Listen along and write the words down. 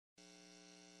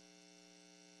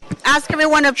ask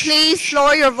everyone to please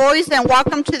lower your voice and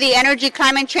welcome to the Energy,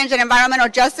 Climate Change, and Environmental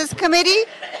Justice Committee.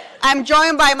 I'm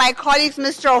joined by my colleagues,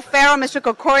 Mr. O'Farrell, Mr.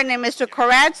 Kokorin, and Mr.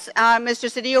 Koretz.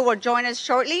 Mr. Cedillo will join us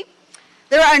shortly.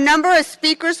 There are a number of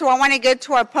speakers, so I want to get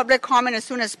to our public comment as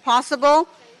soon as possible.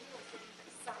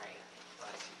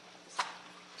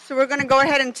 So we're going to go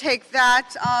ahead and take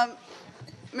that.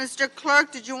 Mr.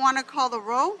 Clerk, did you want to call the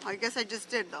roll? I guess I just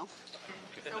did, though.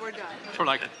 So we're done. Sure,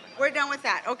 like it. We're done with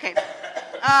that. Okay.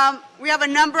 We have a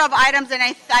number of items, and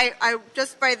I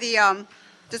just by the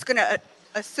just going to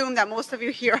assume that most of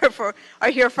you here are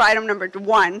here for item number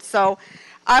 1. So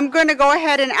I'm going to go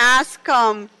ahead and ask.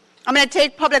 I'm going to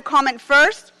take public comment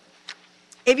first.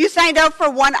 If you signed up for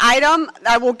one item,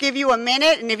 I will give you a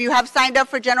minute, and if you have signed up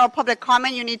for general public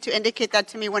comment, you need to indicate that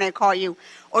to me when I call you,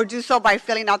 or do so by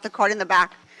filling out the card in the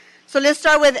back. So let's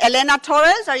start with Elena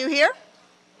Torres. Are you here?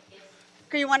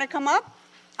 Okay, you want to come up?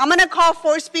 I'm going to call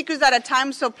 4 speakers at a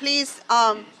time, so please,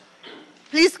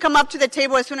 please come up to the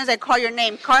table as soon as I call your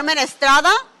name. Carmen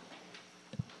Estrada,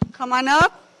 come on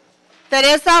up.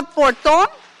 Teresa Porton.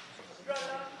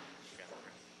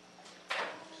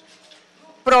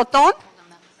 Proton.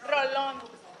 Rolón.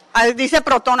 Dice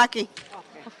Proton aquí.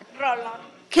 Rolón.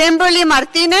 Kimberly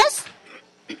Martinez.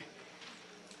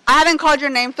 I haven't called your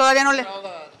name. Todavía no le.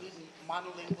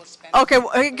 Okay,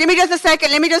 give me just a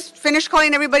second. Let me just finish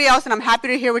calling everybody else, and I'm happy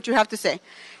to hear what you have to say.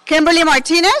 Kimberly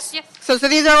Martinez. Yes. So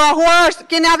these are who are,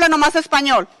 ¿quién habla nomás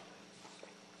español?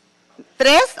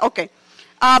 3? Okay.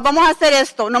 Vamos a hacer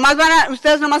esto.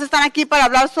 Ustedes nomás están aquí para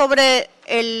hablar sobre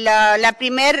la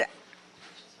primer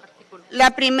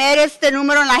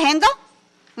número en la agenda.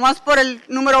 Más por el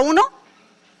número 1.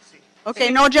 Okay.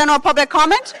 No general public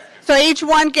comment. So each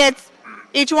one gets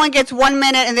 1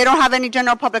 minute, and they don't have any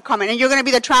general public comment. And you're going to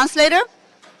be the translator.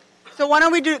 So why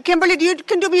don't we do, Kimberly,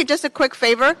 can do me just a quick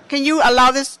favor? Can you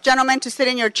allow this gentleman to sit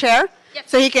in your chair? Yes.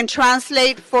 So he can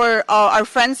translate for our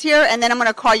friends here, and then I'm going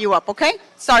to call you up, okay?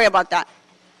 Sorry about that.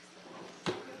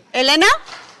 Elena?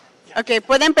 Okay,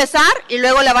 puede empezar y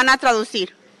luego le van a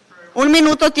traducir. 1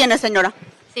 minuto tiene, señora.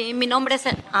 Sí,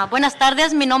 buenas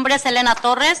tardes, mi nombre es Elena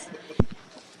Torres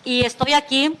y estoy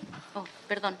aquí. Oh,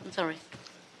 perdón, I'm sorry.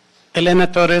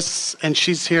 Elena Torres, and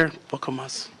she's here. Poco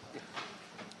más.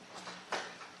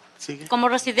 Sigue. Como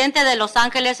residente de Los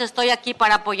Ángeles estoy aquí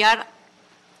para apoyar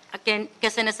a que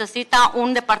se necesita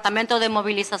un departamento de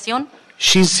movilización.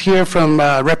 She's here from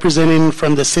representing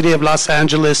from the city of Los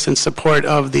Angeles in support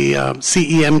of the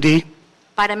CEMD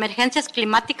Para emergencias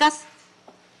climáticas,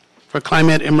 for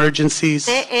climate emergencies,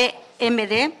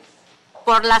 CEMD,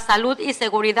 por la salud y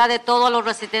seguridad de todos los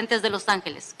residentes de Los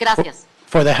Ángeles. Gracias.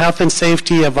 for the health and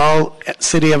safety of all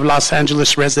city of Los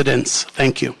Angeles residents.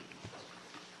 Thank you.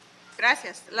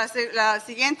 Gracias. La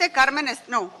siguiente, Carmen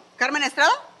Estrada.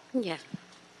 Yes.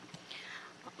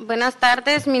 Buenas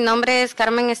tardes, mi nombre es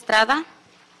Carmen Estrada.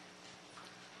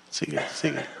 Sigue.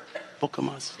 Poco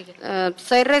más.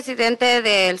 Soy residente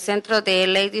del centro de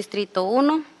Ley Distrito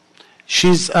 1.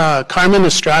 She's Carmen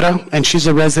Estrada, and she's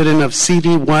a resident of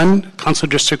CD1, Council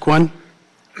District 1.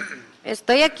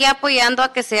 Estoy aquí apoyando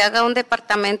a que se haga un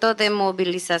departamento de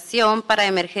movilización para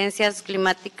emergencias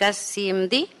climáticas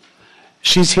CMD.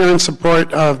 She's here in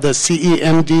support of the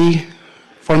CEMD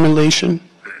formulation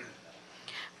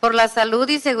Por la salud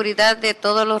y seguridad de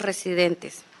todos los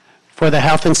residentes. for the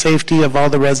health and safety of all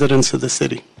the residents of the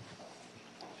city.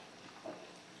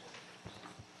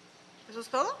 ¿Eso es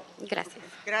todo? Gracias.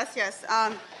 Gracias.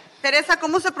 Teresa,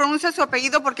 ¿cómo se pronuncia su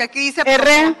apellido? Porque aquí dice...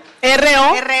 R-O.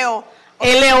 R-O.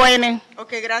 L-O-N.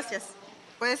 Ok, gracias.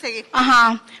 Puedes seguir.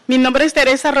 Ajá. Mi nombre es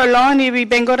Teresa Rolón y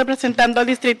vengo representando al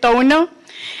Distrito 1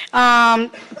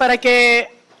 para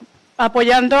que,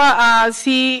 apoyando a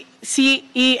CEMD,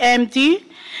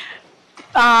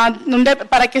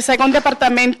 para que se haga un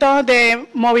departamento de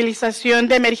movilización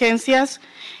de emergencias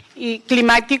y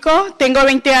climático. Tengo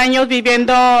 20 años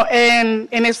viviendo en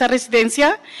esa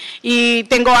residencia y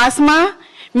tengo asma.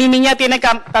 Mi niña tiene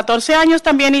 14 años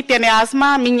también y tiene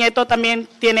asma. Mi nieto también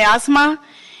tiene asma.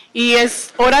 Y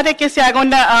es hora de que se haga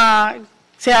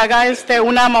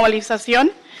una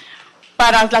movilización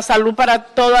para la salud para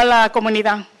toda la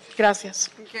comunidad. Gracias.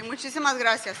 Okay, muchísimas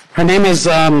gracias. Her name is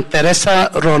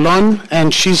Teresa Rolón,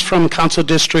 and she's from Council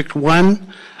District 1.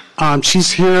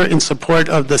 She's here in support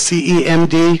of the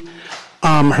CEMD.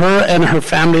 Her and her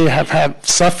family have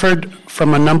suffered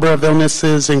from a number of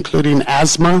illnesses, including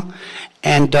asthma,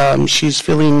 and she's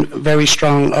feeling very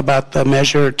strong about the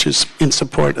measure in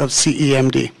support of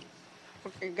CEMD.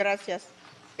 Okay, gracias.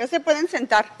 Ya se pueden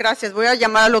sentar. Gracias. Voy a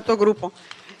llamar al otro grupo.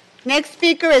 Next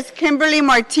speaker is Kimberly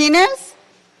Martinez.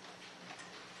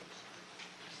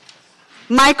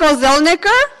 Michael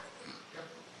Zelniker.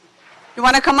 You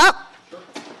want to come up?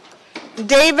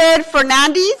 David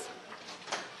Fernandez.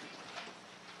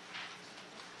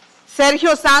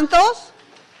 Sergio Santos.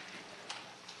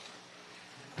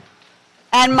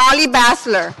 And Molly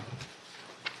Bassler.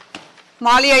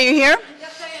 Molly, are you here?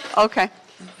 Yes, I am. Okay.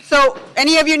 So,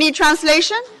 any of you need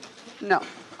translation? No.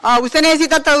 ¿Usted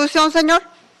necesita traducción, señor?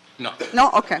 No. No?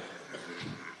 Okay.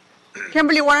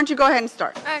 Kimberly, why don't you go ahead and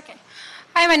start? Okay.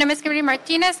 Hi, my name is Kimberly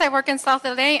Martinez. I work in South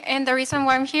LA, and the reason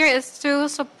why I'm here is to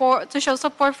show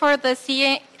support for the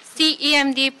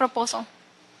CEMD proposal.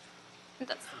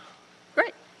 That's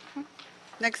Great.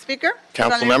 Next speaker?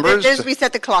 Council members. There's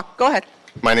reset the clock. Go ahead.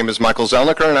 My name is Michael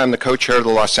Zelniker, and I'm the co-chair of the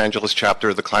Los Angeles chapter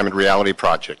of the Climate Reality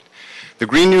Project. The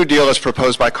Green New Deal as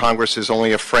proposed by Congress is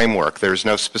only a framework. There is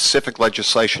no specific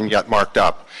legislation yet marked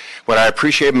up. What I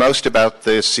appreciate most about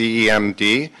the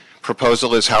CEMD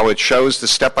proposal is how it shows the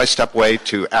step-by-step way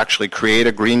to actually create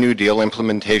a Green New Deal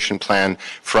implementation plan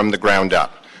from the ground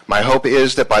up. My hope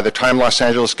is that by the time Los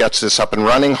Angeles gets this up and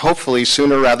running, hopefully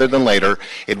sooner rather than later,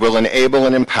 it will enable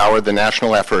and empower the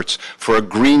national efforts for a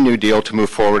Green New Deal to move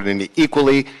forward in an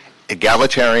equally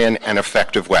egalitarian and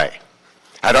effective way.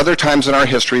 At other times in our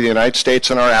history, the United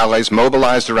States and our allies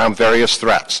mobilized around various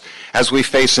threats. As we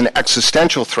face an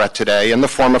existential threat today in the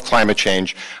form of climate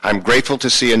change, I'm grateful to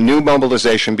see a new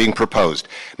mobilization being proposed.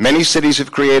 Many cities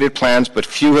have created plans, but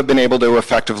few have been able to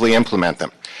effectively implement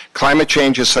them. Climate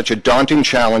change is such a daunting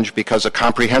challenge because a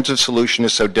comprehensive solution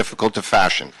is so difficult to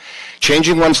fashion.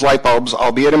 Changing one's light bulbs,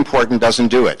 albeit important, doesn't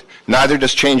do it. Neither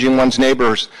does changing one's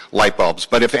neighbor's light bulbs.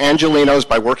 But if Angelinos,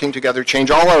 by working together, change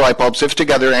all our light bulbs, if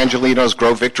together Angelinos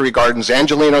grow victory gardens,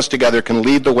 Angelinos together can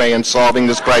lead the way in solving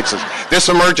this crisis, this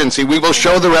emergency. We will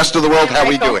show the rest of the world how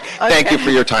we do it. Okay. Thank you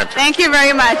for your time. Thank you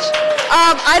very much.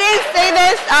 I didn't say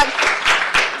this.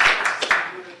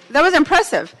 That was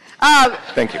impressive.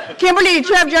 Thank you. Kimberly, did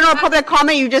you have general public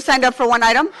comment? You just signed up for one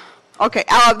item? Okay.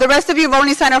 The rest of you have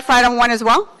only signed up for item one as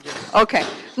well? Yes. Okay.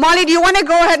 Molly, do you want to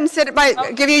go ahead and sit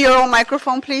give you your own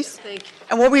microphone, please? Thank you.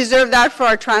 And we'll reserve that for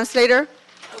our translator.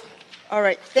 Okay. All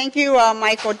right. Thank you,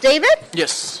 Michael. David?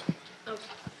 Yes.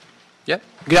 Yeah.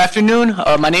 Good afternoon.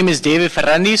 My name is David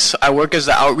Ferrandis. I work as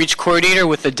the outreach coordinator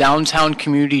with the Downtown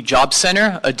Community Job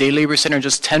Center, a day labor center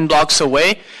just 10 blocks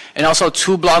away, and also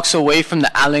 2 blocks away from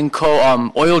the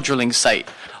Alenco oil drilling site.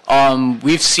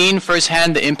 We've seen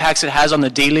firsthand the impacts it has on the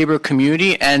day labor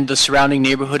community and the surrounding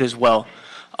neighborhood as well.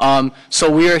 So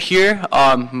we are here,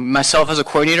 myself as a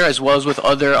coordinator, as well as with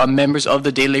other members of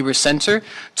the Day Labor Center,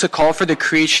 to call for the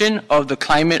creation of the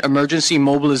Climate Emergency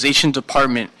Mobilization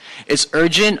Department. It's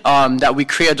urgent that we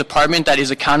create a department that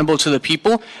is accountable to the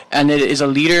people, and it is a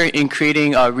leader in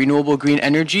creating renewable green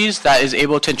energies that is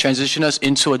able to transition us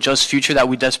into a just future that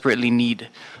we desperately need.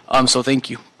 So thank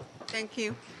you. Thank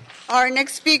you. Our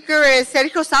next speaker is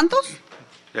Sergio Santos.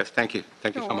 Yes, thank you.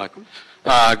 Thank you so much.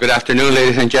 Good afternoon,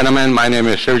 ladies and gentlemen. My name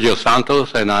is Sergio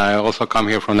Santos, and I also come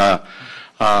here from the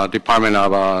Department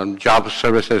of Job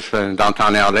Services in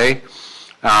downtown LA.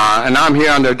 And I'm here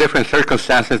under different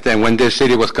circumstances than when this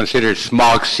city was considered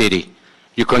smog city.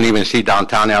 You couldn't even see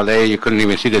downtown LA. You couldn't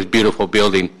even see this beautiful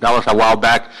building. That was a while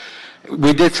back.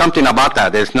 We did something about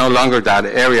that. There's no longer that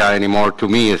area anymore. To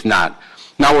me, it's not.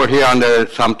 Now we're here under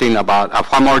something about a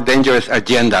far more dangerous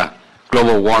agenda,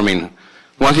 global warming.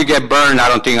 Once you get burned, I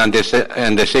don't think on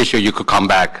this issue you could come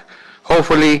back.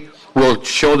 Hopefully, we'll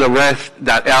show the rest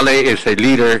that LA is a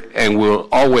leader and will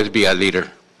always be a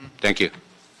leader. Thank you.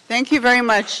 Thank you very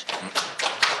much.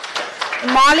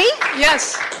 Molly?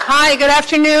 Yes. Hi, good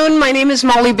afternoon. My name is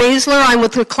Molly Basler. I'm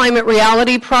with the Climate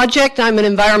Reality Project. I'm an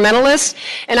environmentalist,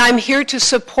 and I'm here to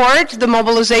support the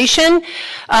mobilization.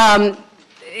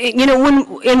 You know,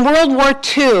 when in World War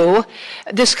II,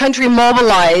 this country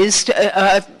mobilized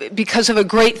because of a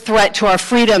great threat to our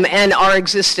freedom and our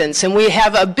existence. And we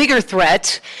have a bigger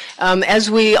threat,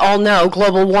 as we all know,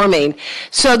 global warming.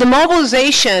 So the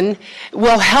mobilization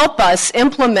will help us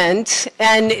implement,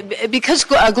 and because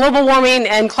global warming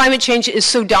and climate change is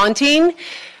so daunting,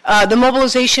 the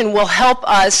mobilization will help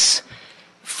us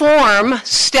form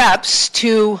steps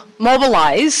to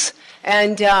mobilize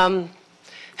and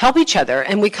help each other,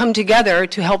 and we come together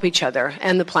to help each other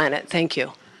and the planet. Thank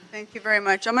you. Thank you very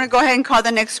much. I'm going to go ahead and call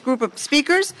the next group of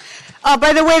speakers.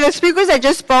 By the way, the speakers that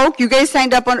just spoke, you guys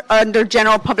signed up under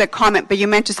general public comment, but you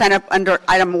meant to sign up under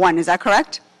item 1. Is that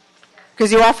correct?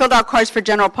 Because you all filled out cards for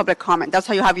general public comment. That's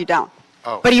how you have you down.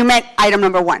 Oh. But you meant item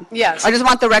number 1. Yes. I just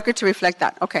want the record to reflect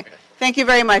that. Okay. Thank you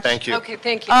very much. Thank you. Okay,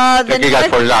 thank you. Thank you guys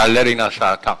for letting us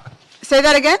talk. Say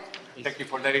that again? Thank you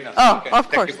for letting us Oh, talk. of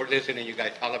course. Thank you for listening, you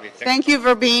guys. All of you. Thank you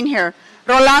for being here.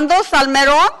 Rolando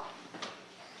Salmero.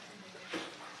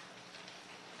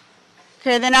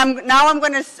 Okay, then I'm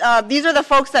going to, these are the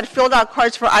folks that filled out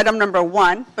cards for item number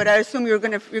 1, but I assume you're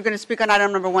going to speak on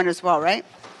item number 1 as well, right?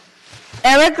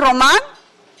 Eric Roman?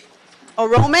 Or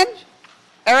Roman?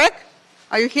 Eric,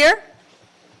 are you here?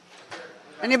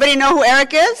 Anybody know who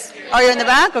Eric is? Oh, you're in the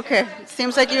back? Okay,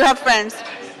 seems like you have friends.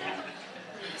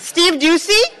 Steve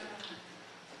Ducey?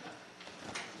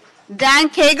 Dan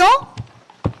Cagle?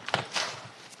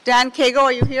 Dan Cagle,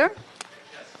 are you here?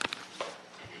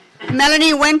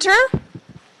 Melanie Winter?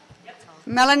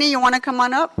 Melanie, you want to come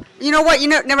on up? You know what?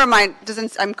 Never mind.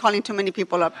 I'm calling too many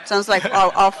people up. Sounds like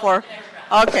all 4.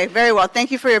 Okay, very well.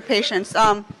 Thank you for your patience.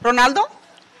 Ronaldo?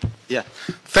 Yeah.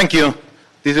 Thank you.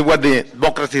 This is what the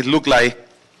democracies look like.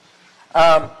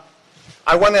 I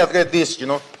want to address this,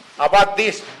 about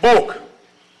this book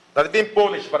that's been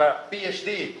published by a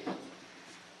PhD.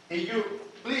 If you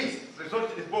please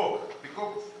research this book,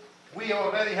 because we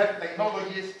already have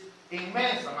technologies,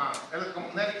 immense amount,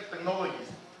 electromagnetic technologies,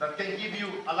 that can give you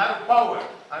a lot of power.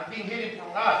 I'm being hearing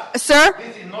from us. Sir?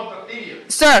 This is not a theory.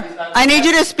 Sir, I need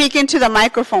you to speak into the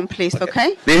microphone, please,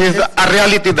 okay? This is a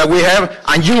reality that we have,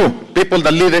 and you, people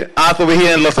that lead us over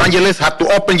here in Los Angeles, have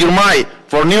to open your mind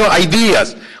for new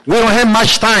ideas. We don't have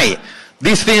much time.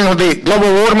 This thing of the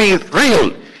global warming is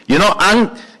real,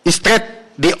 and it's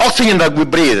the oxygen that we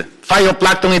breathe.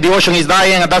 Phytoplankton in the ocean is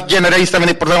dying, and that generates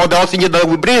 70% of the oxygen that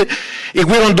we breathe. If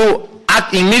we don't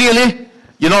act immediately,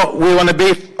 we want to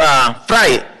be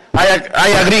fried.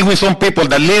 I agree with some people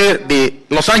that lead the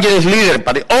Los Angeles leader,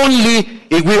 but only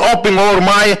if we open our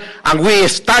mind and we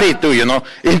study too,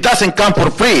 it doesn't come for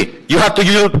free. You have to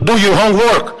do your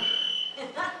homework.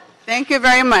 Thank you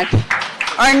very much.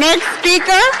 Our next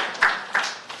speaker.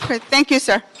 Thank you,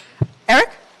 sir.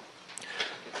 Eric?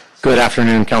 Good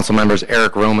afternoon, council members.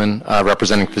 Eric Roman,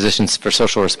 representing Physicians for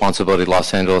Social Responsibility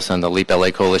Los Angeles and the LEAP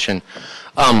LA Coalition.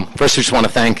 First, we just want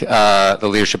to thank the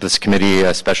leadership of this committee,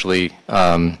 especially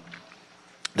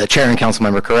the chair and council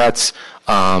member Koretz,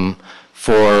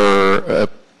 for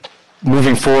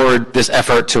moving forward this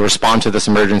effort to respond to this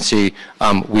emergency.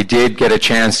 We did get a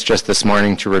chance just this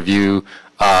morning to review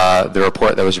the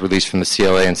report that was released from the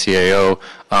CLA and CAO.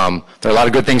 There are a lot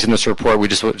of good things in this report. We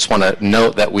just want to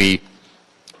note that we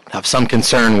have some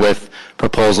concern with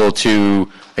proposal to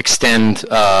extend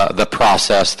the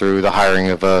process through the hiring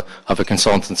of a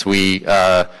consultant.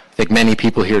 I think many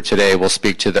people here today will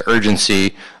speak to the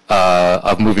urgency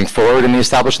of moving forward in the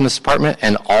establishment of this department,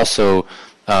 and also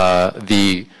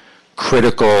the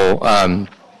critical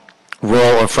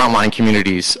role of frontline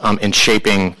communities in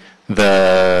shaping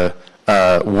the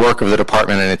work of the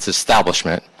department and its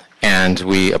establishment. And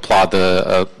we applaud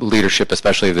the leadership,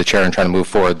 especially of the chair, in trying to move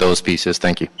forward those pieces.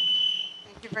 Thank you.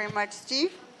 Thank you very much.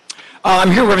 Steve?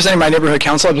 I'm here representing my neighborhood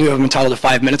council. I believe I'm entitled to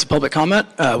 5 minutes of public comment.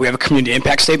 We have a community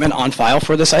impact statement on file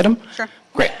for this item. Sure.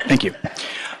 Great, thank you.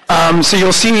 So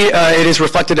you'll see it is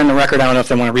reflected in the record. I don't know if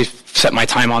they want to reset my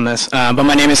time on this, but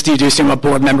my name is Steve Ducey. I'm a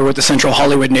board member with the Central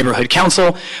Hollywood Neighborhood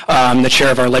Council. I'm the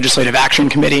chair of our Legislative Action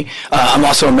Committee. I'm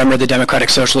also a member of the Democratic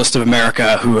Socialists of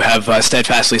America, who have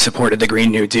steadfastly supported the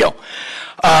Green New Deal.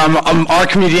 Our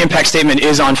community impact statement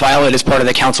is on file. It is part of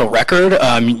the council record.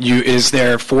 It is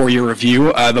there for your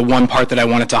review. The one part that I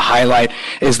wanted to highlight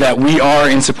is that we are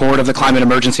in support of the Climate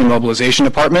Emergency Mobilization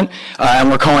Department,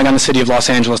 and we're calling on the City of Los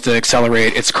Angeles to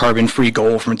accelerate its carbon-free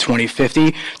goal from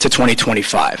 2050 to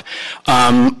 2025.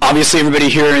 Obviously, everybody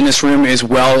here in this room is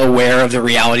well aware of the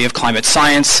reality of climate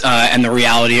science and the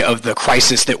reality of the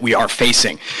crisis that we are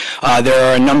facing.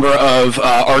 There are a number of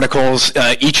articles,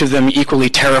 each of them equally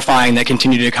terrifying, that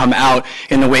continue to come out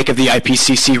in the wake of the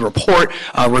IPCC report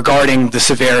regarding the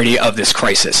severity of this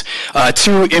crisis.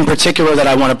 Two in particular that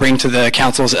I want to bring to the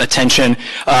council's attention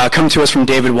come to us from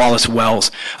David Wallace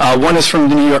Wells. One is from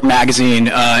the New York Magazine,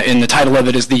 and the title of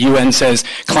it is "The UN Says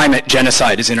Climate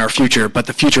Genocide is in Our Future, but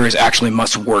the future is actually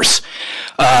much worse."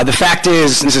 The fact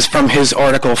is, this is from his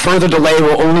article, further delay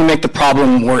will only make the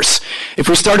problem worse. If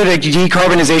we started a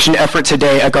decarbonization effort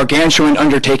today, a gargantuan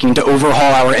undertaking to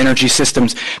overhaul our energy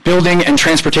systems, building and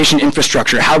transportation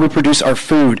infrastructure, how we produce our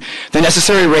food, the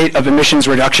necessary rate of emissions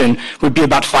reduction would be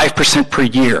about 5% per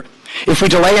year. If we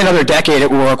delay another decade, it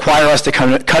will require us to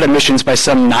cut emissions by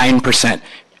some 9%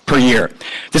 per year.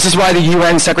 This is why the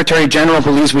UN Secretary General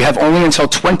believes we have only until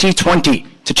 2020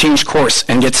 to change course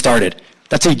and get started.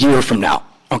 That's a year from now,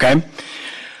 okay?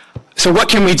 So what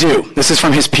can we do? This is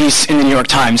from his piece in the New York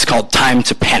Times called "Time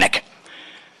to Panic."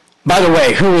 By the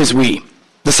way, who is we?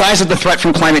 The size of the threat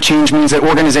from climate change means that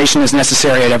organization is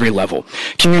necessary at every level.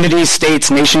 Communities, states,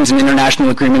 nations, and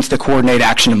international agreements that coordinate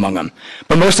action among them.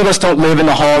 But most of us don't live in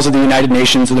the halls of the United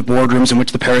Nations or the boardrooms in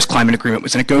which the Paris Climate Agreement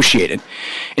was negotiated.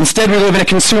 Instead, we live in a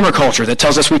consumer culture that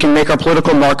tells us we can make our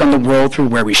political mark on the world through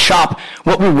where we shop,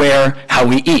 what we wear, how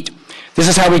we eat. This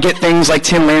is how we get things like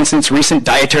Tim Lancet's recent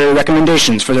dietary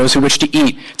recommendations for those who wish to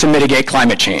eat to mitigate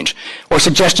climate change, or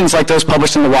suggestions like those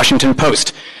published in the Washington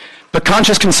Post. But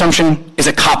conscious consumption is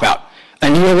a cop-out, a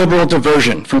neoliberal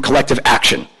diversion from collective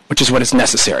action, which is what is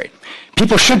necessary.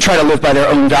 People should try to live by their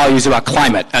own values about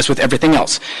climate, as with everything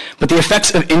else, but the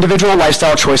effects of individual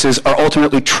lifestyle choices are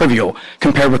ultimately trivial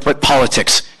compared with what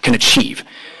politics can achieve.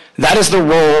 That is the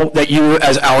role that you,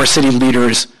 as our city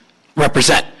leaders,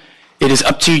 represent. It is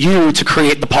up to you to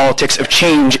create the politics of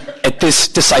change at this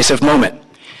decisive moment.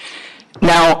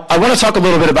 Now, I want to talk a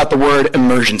little bit about the word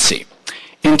emergency.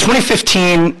 In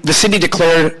 2015, the city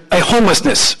declared a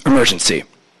homelessness emergency.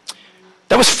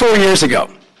 That was 4 years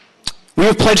ago. We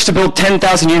have pledged to build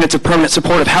 10,000 units of permanent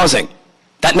supportive housing.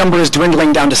 That number is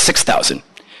dwindling down to 6,000.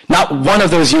 Not one of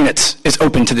those units is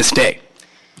open to this day.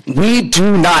 We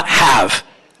do not have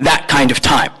that kind of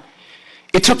time.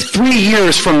 It took 3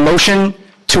 years from motion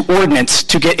to ordinance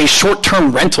to get a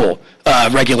short-term rental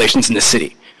regulations in the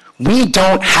city. We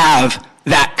don't have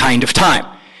that kind of time.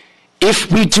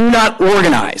 If we do not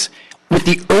organize with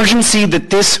the urgency that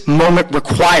this moment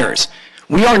requires,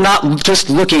 we are not just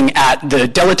looking at the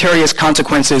deleterious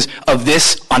consequences of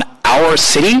this on our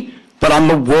city, but on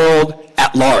the world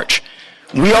at large.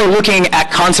 We are looking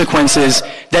at consequences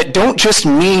that don't just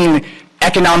mean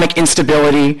economic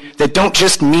instability, that don't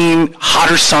just mean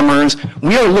hotter summers.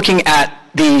 We're looking at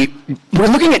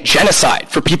genocide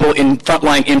for people in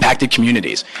frontline impacted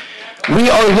communities. We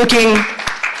are looking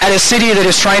at a city that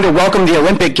is trying to welcome the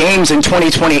Olympic Games in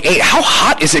 2028. How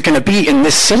hot is it going to be in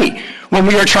this city when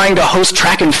we are trying to host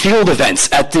track and field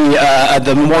events at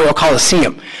the Memorial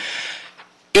Coliseum?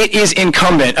 It is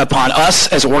incumbent upon us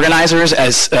as organizers,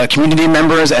 as community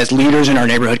members, as leaders in our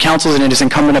neighborhood councils, and it is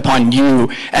incumbent upon you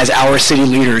as our city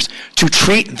leaders to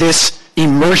treat this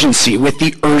emergency with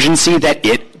the urgency that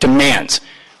it demands.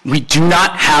 We do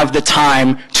not have the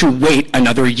time to wait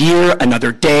another year,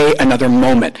 another day, another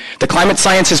moment. The climate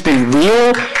science has been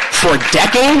real for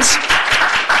decades.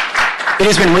 It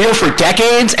has been real for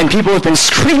decades, and people have been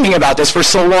screaming about this for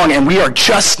so long, and we are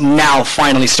just now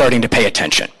finally starting to pay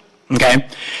attention, okay?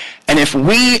 And if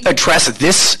we address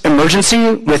this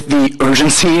emergency with the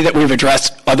urgency that we've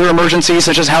addressed other emergencies,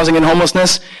 such as housing and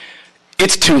homelessness,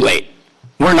 it's too late.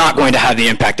 We're not going to have the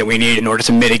impact that we need in order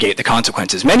to mitigate the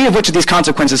consequences, many of which of these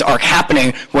consequences are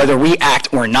happening whether we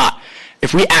act or not.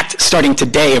 If we act starting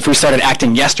today, if we started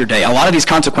acting yesterday, a lot of these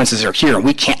consequences are here and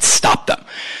we can't stop them.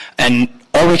 And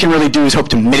all we can really do is hope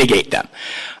to mitigate them.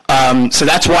 So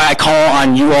that's why I call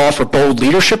on you all for bold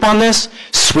leadership on this,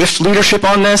 swift leadership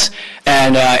on this,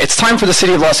 and it's time for the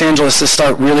city of Los Angeles to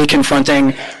start really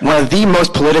confronting one of the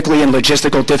most politically and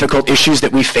logistical difficult issues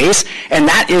that we face, and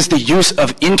that is the use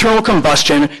of internal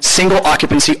combustion, single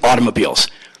occupancy automobiles.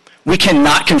 We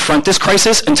cannot confront this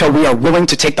crisis until we are willing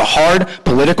to take the hard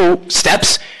political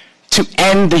steps to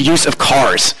end the use of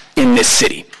cars in this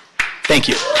city. Thank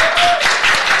you.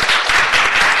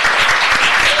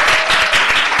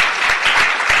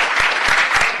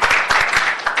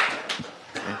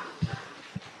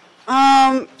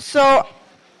 So,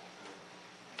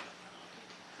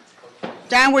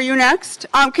 Dan, were you next?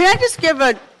 Can I just give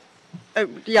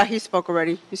yeah, he spoke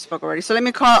already. So let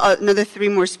me call another 3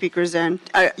 more speakers in.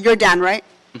 You're Dan, right?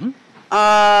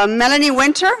 Mm-hmm. Melanie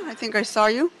Winter, I think I saw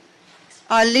you.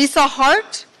 Lisa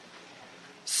Hart,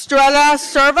 Strella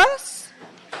Service,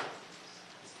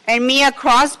 and Mia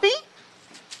Crosby?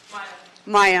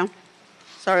 Maya.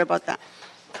 Sorry about that.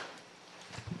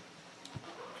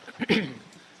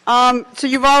 So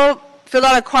you've all filled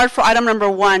out a card for item number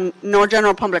 1, no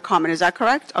general public comment. Is that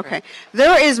correct? Okay.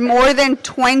 There is more than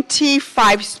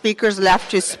 25 speakers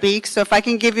left to speak, so if I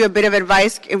can give you a bit of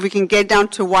advice, if we can get down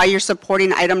to why you're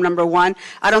supporting item number 1,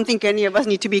 I don't think any of us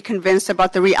need to be convinced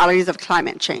about the realities of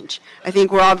climate change. I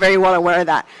think we're all very well aware of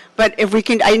that. But if we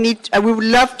can, we would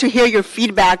love to hear your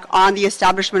feedback on the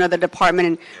establishment of the department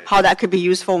and how that could be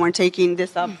useful when taking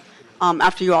this up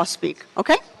after you all speak.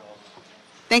 Okay?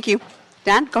 Thank you.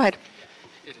 Dan, go ahead.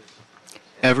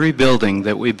 Every building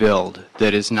that we build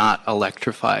that is not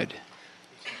electrified,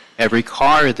 every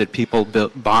car that people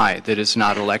buy that is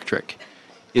not electric,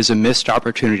 is a missed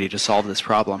opportunity to solve this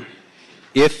problem.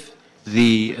 If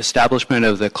the establishment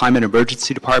of the Climate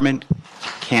Emergency Department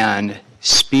can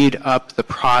speed up the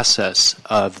process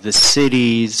of the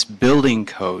city's building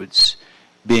codes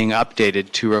being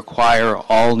updated to require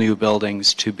all new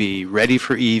buildings to be ready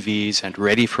for EVs and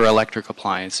ready for electric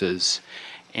appliances,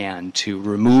 and to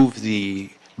remove the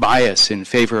bias in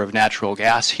favor of natural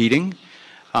gas heating,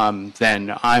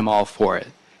 then I'm all for it.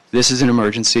 This is an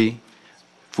emergency.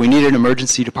 If we need an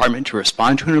emergency department to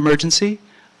respond to an emergency,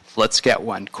 let's get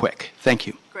one quick. Thank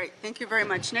you. Great, thank you very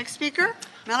much. Next speaker,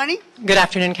 Melanie? Good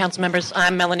afternoon, council members.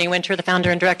 I'm Melanie Winter, the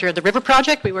founder and director of the River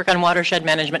Project. We work on watershed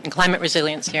management and climate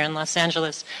resilience here in Los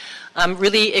Angeles. I'm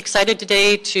really excited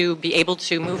today to be able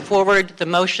to move forward the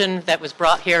motion that was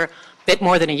brought here a bit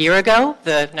more than a year ago,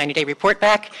 the 90-day report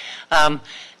back,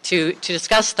 to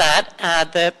discuss that.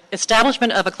 The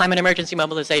establishment of a climate emergency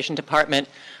mobilization department,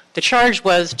 the charge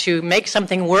was to make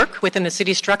something work within the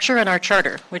city structure and our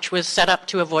charter, which was set up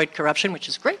to avoid corruption, which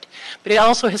is great, but it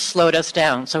also has slowed us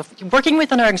down. So working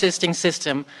within our existing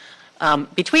system,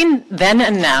 between then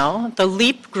and now, the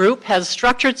LEAP group has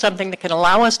structured something that can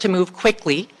allow us to move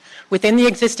quickly within the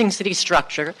existing city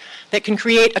structure, that can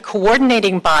create a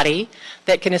coordinating body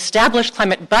that can establish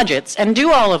climate budgets and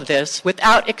do all of this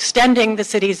without extending the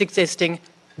city's existing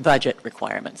budget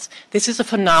requirements. This is a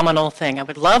phenomenal thing. I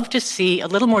would love to see a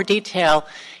little more detail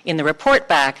in the report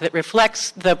back that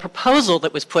reflects the proposal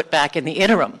that was put back in the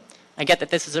interim. I get that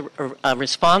this is a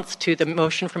response to the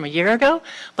motion from a year ago,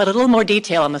 but a little more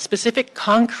detail on the specific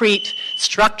concrete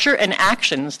structure and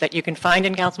actions that you can find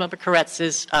in Councilmember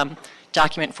Koretz's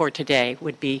document for today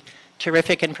would be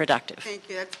terrific and productive. Thank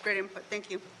you, that's great input, thank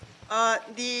you.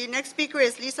 The next speaker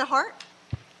is Lisa Hart.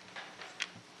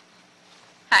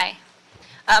 Hi.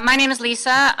 My name is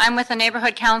Lisa. I'm with the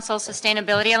Neighborhood Council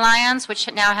Sustainability Alliance, which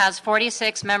now has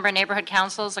 46 member neighborhood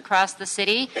councils across the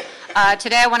city.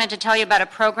 Today I wanted to tell you about a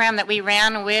program that we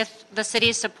ran with the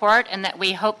city's support and that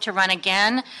we hope to run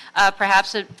again,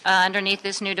 perhaps underneath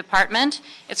this new department.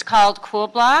 It's called Cool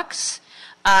Blocks.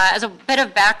 As a bit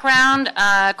of background,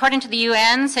 according to the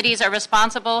UN, cities are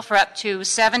responsible for up to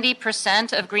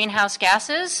 70% of greenhouse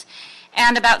gases.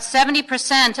 And about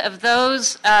 70% of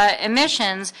those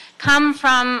emissions come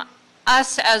from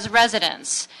us as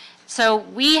residents. So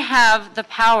we have the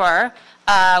power,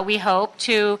 we hope,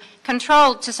 to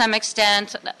control to some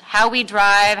extent how we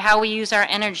drive, how we use our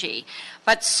energy.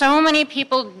 But so many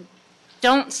people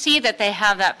don't see that they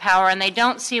have that power, and they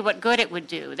don't see what good it would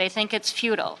do. They think it's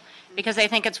futile because they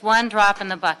think it's one drop in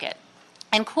the bucket.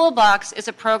 And Cool Blocks is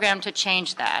a program to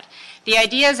change that. The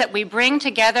idea is that we bring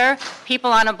together people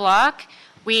on a block,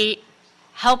 we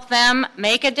help them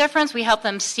make a difference, we help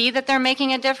them see that they're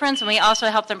making a difference, and we also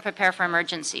help them prepare for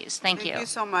emergencies. Thank you. Thank you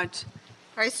so much.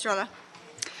 All right, Strella.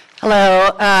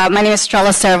 Hello, my name is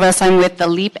Strella Servas. I'm with the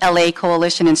LEAP LA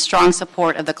Coalition in strong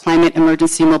support of the Climate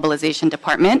Emergency Mobilization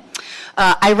Department.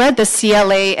 I read the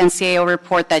CLA and CAO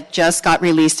report that just got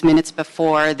released minutes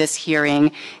before this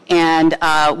hearing, and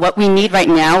what we need right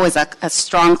now is a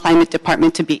strong climate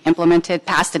department to be implemented,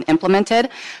 passed and implemented.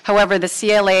 However, the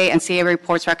CLA and CAO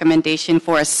report's recommendation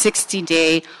for a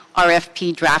 60-day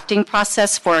RFP drafting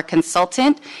process for a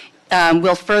consultant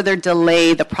will further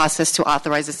delay the process to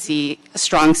authorize a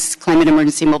strong climate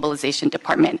emergency mobilization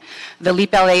department. The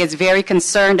LEAP LA is very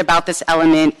concerned about this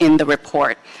element in the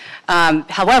report.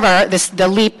 However, the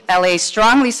LEAP LA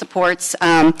strongly supports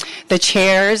the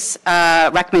chair's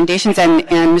recommendations and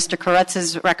Mr.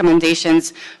 Koretz's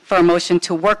recommendations for a motion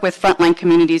to work with frontline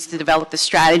communities to develop the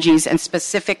strategies and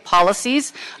specific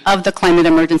policies of the Climate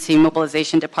Emergency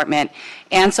Mobilization Department,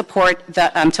 and support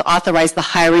to authorize the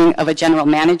hiring of a general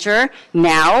manager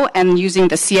now and using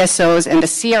the CSOs and the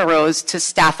CROs to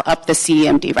staff up the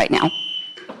CEMD right now.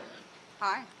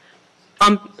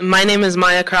 My name is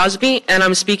Maya Crosby, and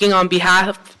I'm speaking on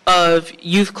behalf of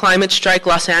Youth Climate Strike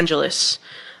Los Angeles.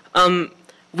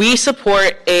 We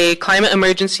support a climate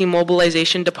emergency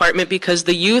mobilization department because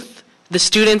the youth, the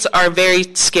students are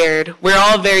very scared. We're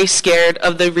all very scared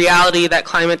of the reality that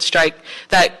climate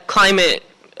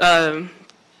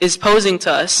is posing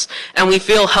to us, and we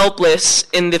feel helpless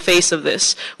in the face of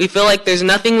this. We feel like there's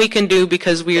nothing we can do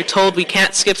because we are told we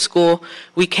can't skip school,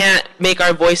 we can't make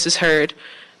our voices heard.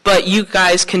 But you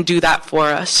guys can do that for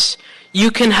us.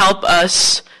 You can help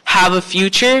us have a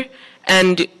future,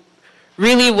 and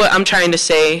really what I'm trying to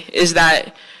say is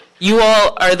that you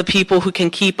all are the people who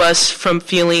can keep us from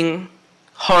feeling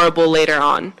horrible later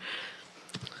on.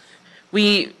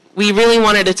 We really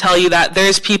wanted to tell you that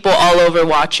there's people all over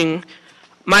watching.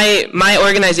 My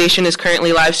organization is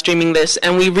currently live streaming this,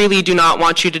 and we really do not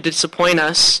want you to disappoint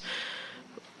us.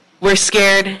 We're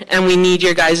scared, and we need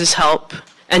your guys' help.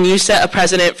 And you set a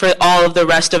precedent for all of the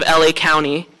rest of LA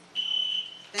County.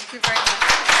 Thank you very much.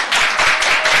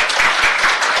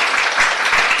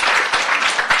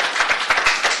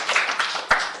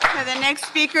 The next next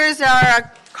speakers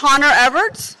are Connor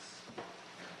Everts,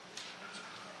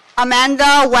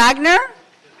 Amanda Wagner,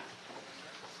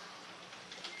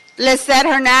 Lisette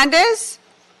Hernandez,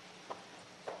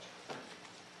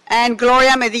 and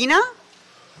Gloria Medina.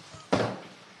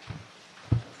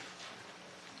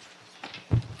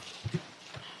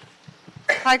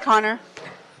 Hi, Connor.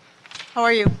 How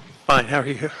are you? Fine, how are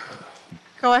you?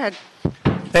 Go ahead.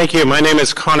 Thank you. My name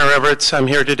is Connor Everts. I'm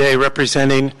here today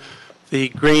representing the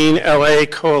Green LA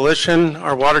Coalition.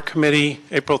 Our water committee,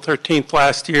 April 13th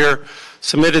last year,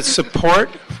 submitted support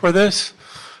for this.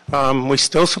 We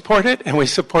still support it, and we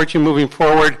support you moving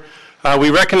forward.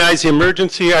 We recognize the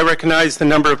emergency. I recognize the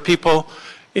number of people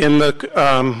in the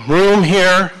room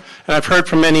here, and I've heard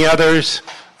from many others.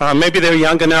 Maybe they're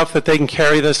young enough that they can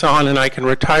carry this on and I can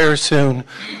retire soon.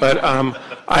 But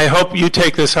I hope you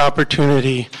take this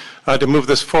opportunity to move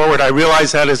this forward. I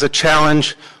realize that is a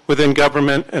challenge within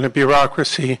government and a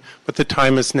bureaucracy, but the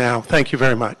time is now. Thank you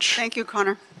very much. Thank you,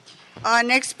 Connor.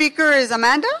 Next speaker is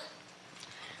Amanda.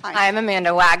 Hi, I'm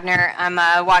Amanda Wagner. I'm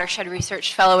a watershed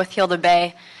research fellow with Hilda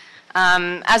Bay.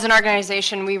 As an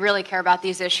organization, we really care about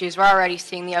these issues. We're already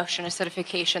seeing the ocean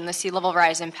acidification, the sea level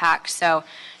rise impact. So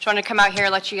just wanted to come out here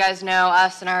and let you guys know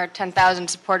us and our 10,000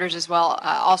 supporters as well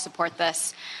all support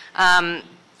this.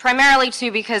 Primarily,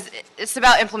 too, because it's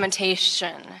about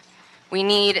implementation. We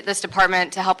need this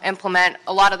department to help implement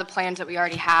a lot of the plans that we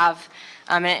already have.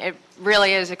 And it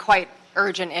really is a quite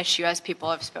urgent issue, as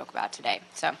people have spoke about today.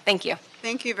 So thank you.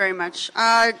 Thank you very much.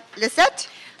 Lisette?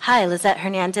 Hi, Lisette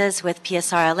Hernandez with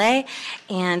PSRLA,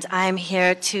 and I'm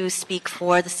here to speak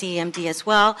for the CEMD as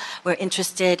well. We're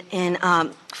interested in,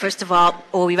 first of all,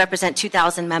 we represent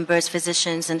 2,000 members,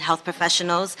 physicians, and health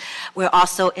professionals. We're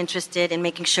also interested in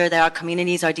making sure that our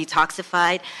communities are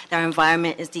detoxified, that our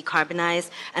environment is decarbonized,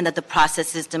 and that the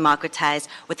process is democratized,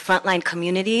 with frontline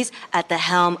communities at the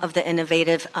helm of the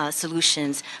innovative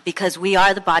solutions, because we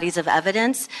are the bodies of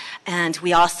evidence, and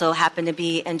we also happen to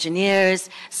be engineers,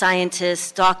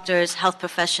 scientists, doctors, health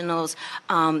professionals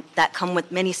that come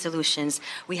with many solutions.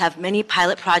 We have many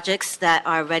pilot projects that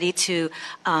are ready to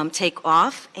take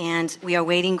off, and we are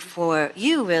waiting for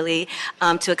you, really,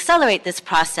 to accelerate this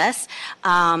process,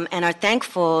 and are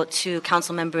thankful to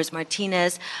Council Members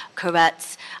Martinez,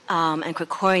 Koretz, and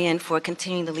Krikorian for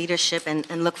continuing the leadership,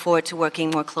 and look forward to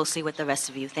working more closely with the rest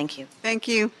of you. Thank you. Thank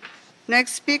you.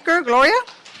 Next speaker, Gloria?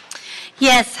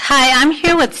 Yes, hi, I'm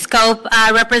here with SCOPE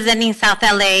representing South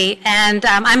LA, and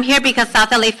I'm here because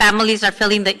South LA families are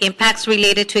feeling the impacts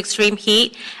related to extreme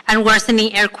heat and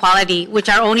worsening air quality, which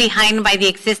are only heightened by the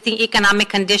existing economic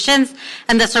conditions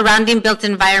and the surrounding built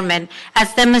environment,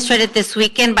 as demonstrated this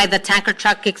weekend by the tanker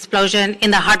truck explosion in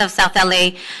the heart of South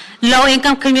LA.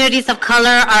 Low-income communities of color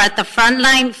are at the front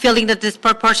line feeling the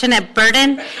disproportionate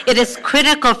burden. It is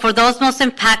critical for those most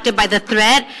impacted by the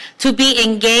threat to be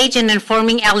engaged in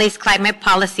informing LA's climate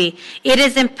policy. It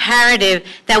is imperative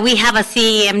that we have a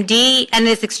CEMD, and it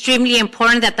is extremely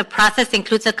important that the process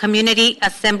includes a community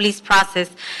assemblies process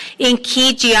in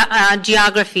key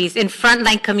geographies, in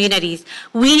frontline communities.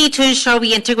 We need to ensure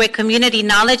we integrate community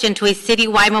knowledge into a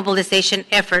citywide mobilization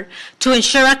effort. To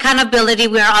ensure accountability,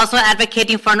 we are also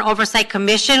advocating for an oversight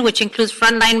commission, which includes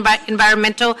frontline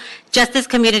environmental justice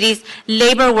communities,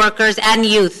 labor workers, and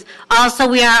youth. Also,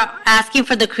 we are asking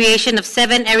for the creation of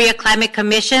 7 area climate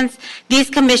commissions. These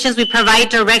commissions will provide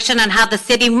direction on how the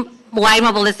city-wide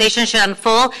mobilization should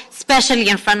unfold, especially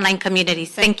in frontline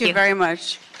communities. Thank you very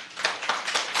much.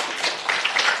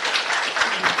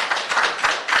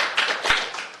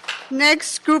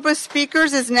 Next group of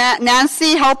speakers is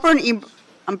Nancy Halpern.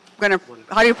 I'm going to,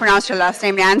 how do you pronounce your last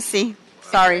name? Nancy.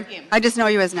 Sorry. I just know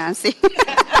you as Nancy.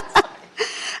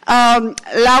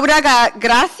 Laura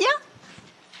Gracia?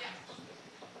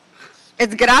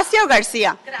 It's Gracia or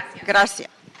Garcia? Gracia.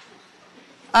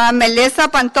 Melissa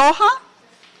Pantoja?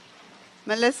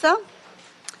 Melissa?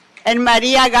 And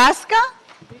Maria Gasca?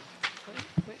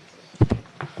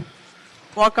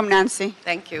 Welcome, Nancy.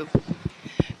 Thank you.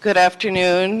 Good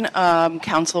afternoon,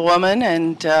 Councilwoman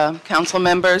and Council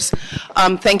members.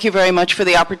 Thank you very much for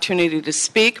the opportunity to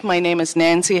speak. My name is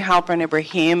Nancy Halpern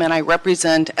Ibrahim, and I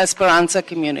represent Esperanza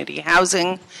Community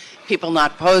Housing, People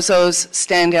Not Pozos,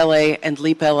 Stand LA, and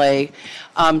Leap LA,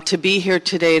 to be here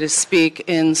today to speak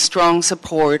in strong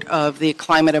support of the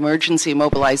Climate Emergency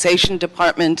Mobilization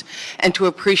Department and to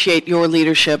appreciate your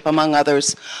leadership, among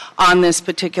others, on this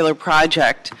particular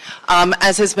project.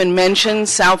 As has been mentioned,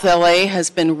 South LA has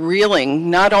been reeling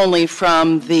not only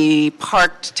from the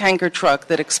parked tanker truck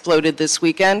that exploded this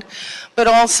weekend, but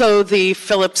also the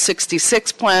Phillips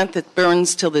 66 plant that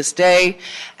burns till this day,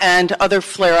 and other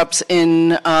flare-ups in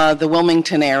the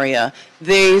Wilmington area.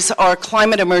 These are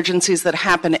climate emergencies that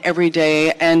happen every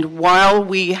day, and while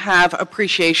we have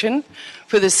appreciation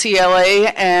for the CLA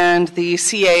and the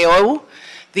CAO,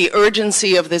 the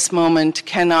urgency of this moment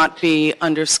cannot be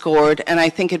underscored, and I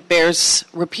think it bears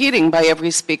repeating by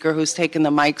every speaker who's taken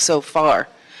the mic so far.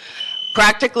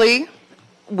 Practically,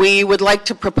 we would like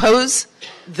to propose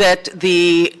that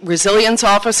the resilience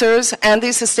officers and the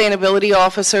sustainability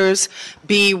officers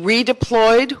be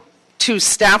redeployed to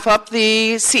staff up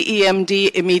the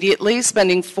CEMD immediately,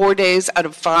 spending 4 days out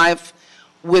of 5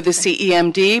 with the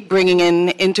CEMD, bringing in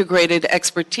integrated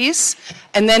expertise,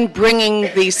 and then bringing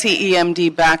the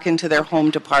CEMD back into their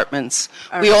home departments.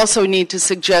 We also need to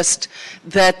suggest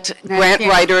that grant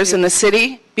writers in the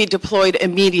city be deployed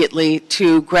immediately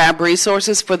to grab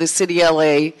resources for the City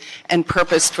LA and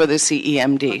purposed for the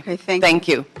CEMD. Okay, thank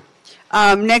you.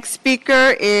 Next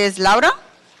speaker is Laura.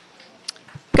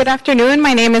 Good afternoon.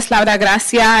 My name is Laura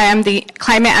Gracia. I am the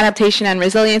Climate Adaptation and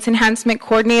Resilience Enhancement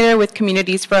Coordinator with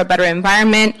Communities for a Better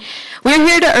Environment. We're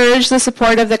here to urge the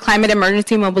support of the Climate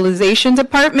Emergency Mobilization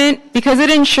Department because it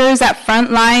ensures that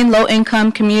frontline,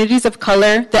 low-income communities of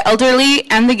color, the elderly,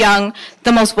 and the young,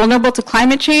 the most vulnerable to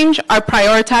climate change, are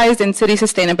prioritized in city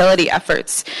sustainability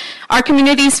efforts. Our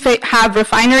communities have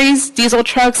refineries, diesel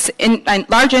trucks,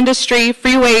 large industry,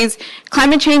 freeways.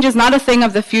 Climate change is not a thing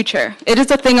of the future. It is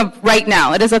a thing of right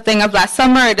now. It is a thing of last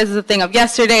summer, it is a thing of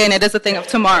yesterday, and it is a thing of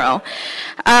tomorrow.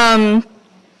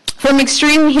 From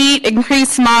extreme heat,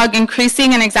 increased smog,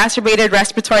 increasing and exacerbated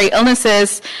respiratory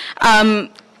illnesses,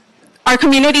 our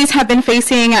communities have been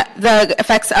facing the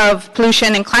effects of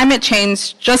pollution and climate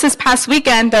change. Just this past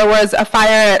weekend, there was a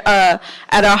fire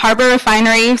at a harbor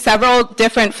refinery, several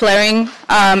different flaring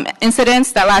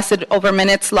incidents that lasted over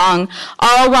minutes long,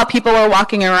 all while people were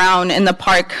walking around in the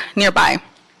park nearby.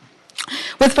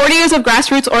 With 40 years of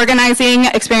grassroots organizing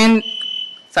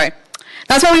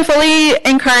that's why we fully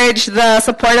encourage the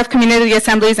support of community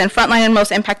assemblies and frontline and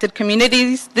most impacted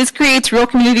communities. This creates real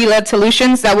community-led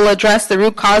solutions that will address the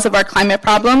root cause of our climate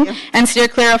problem and steer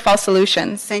clear of false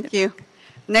solutions. Thank you.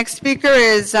 Next speaker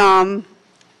is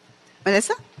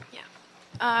Melissa.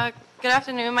 Good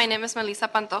afternoon. My name is Melissa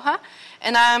Pantoja,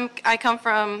 and I come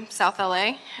from South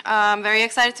LA. I'm very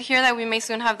excited to hear that we may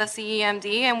soon have the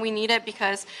CEMD, and we need it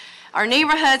because our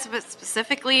neighborhoods, but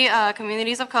specifically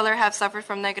communities of color, have suffered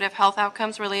from negative health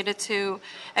outcomes related to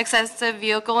excessive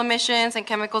vehicle emissions and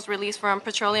chemicals released from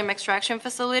petroleum extraction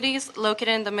facilities located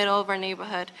in the middle of our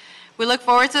neighborhood. We look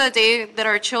forward to the day that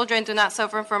our children do not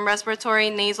suffer from respiratory,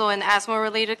 nasal, and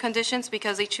asthma-related conditions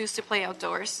because they choose to play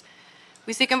outdoors.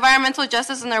 We seek environmental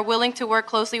justice and are willing to work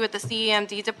closely with the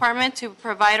CEMD department to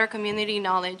provide our community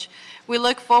knowledge. We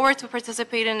look forward to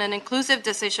participating in an inclusive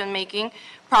decision-making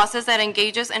process that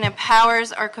engages and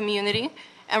empowers our community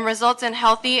and results in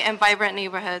healthy and vibrant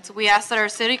neighborhoods. We ask that our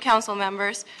city council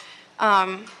members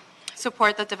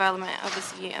support the development of the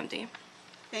CEMD.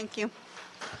 Thank you.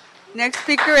 Next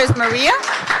speaker is Maria.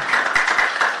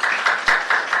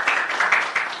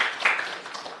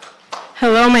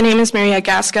 Hello, my name is Maria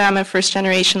Gasca. I'm a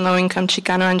first-generation low-income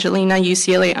Chicano Angelina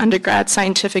UCLA undergrad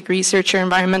scientific researcher,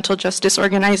 environmental justice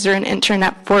organizer, and intern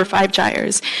at 4-5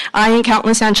 Gyres. I and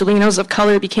countless Angelinos of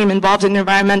color became involved in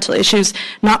environmental issues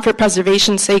not for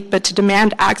preservation's sake, but to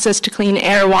demand access to clean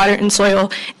air, water, and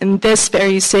soil in this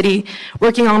very city.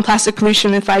 Working on plastic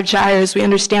pollution with 5 Gyres, we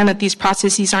understand that these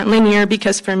processes aren't linear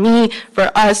because for me, for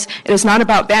us, it is not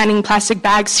about banning plastic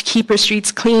bags to keep our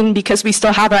streets clean because we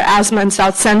still have our asthma in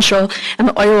South Central and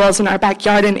the oil wells in our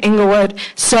backyard in Inglewood.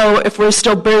 So if we're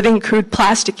still birthing crude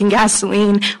plastic and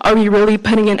gasoline, are we really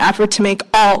putting in effort to make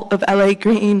all of LA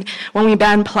green when we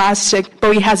ban plastic,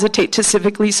 but we hesitate to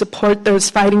civically support those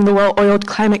fighting the well-oiled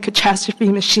climate catastrophe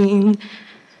machine?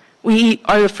 We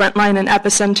are the front line and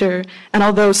epicenter, and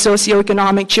although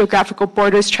socioeconomic geographical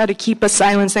borders try to keep us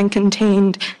silenced and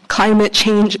contained, climate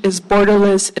change is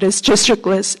borderless, it is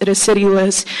districtless, it is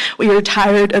cityless. We are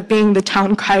tired of being the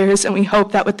town criers, and we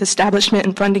hope that with the establishment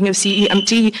and funding of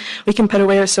CEMD, we can put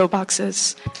away our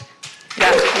soapboxes.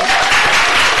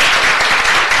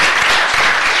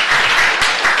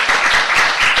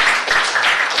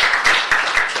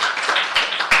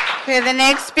 Okay, the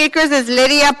next speaker is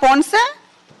Lydia Ponce,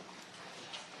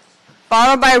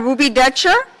 followed by Ruby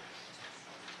Dutcher,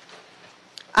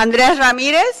 Andres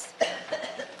Ramirez,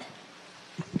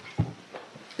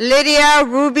 Lydia,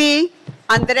 Ruby,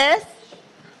 Andres,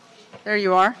 there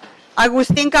you are,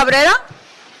 Agustin Cabrera.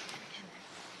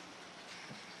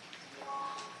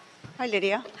 Hi,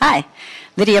 Lydia. Hi,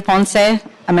 Lydia Ponce,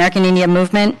 American Indian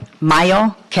Movement,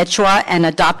 Mayo, Quechua, and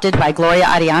adopted by Gloria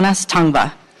Arianas,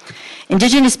 Tongva.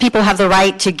 Indigenous people have the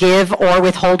right to give or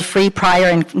withhold free, prior,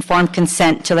 and informed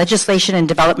consent to legislation and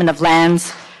development of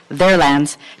lands, their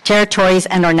lands, territories,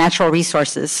 and/or natural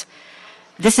resources.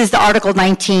 This is the Article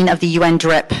 19 of the UN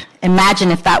DRIP.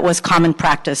 Imagine if that was common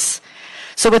practice.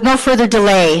 So with no further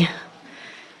delay,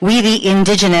 we, the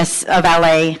Indigenous of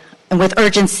LA, and with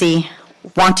urgency,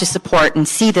 want to support and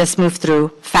see this move through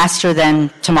faster than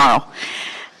tomorrow.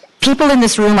 People in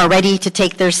this room are ready to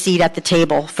take their seat at the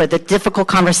table for the difficult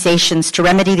conversations to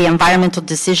remedy the environmental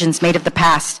decisions made of the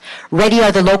past. Ready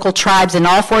are the local tribes in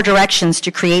all four directions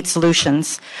to create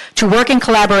solutions, to work in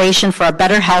collaboration for a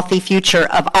better, healthy future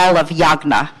of all of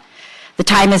Yagna. The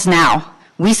time is now.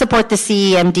 We support the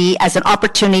CEMD as an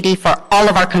opportunity for all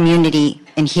of our community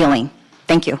in healing.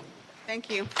 Thank you. Thank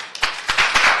you.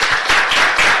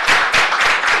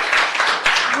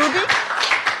 Ruby?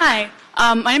 Hi.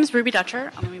 My name is Ruby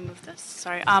Dutcher. Let me move this.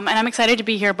 Sorry. And I'm excited to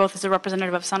be here both as a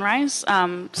representative of Sunrise,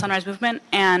 Sunrise Movement,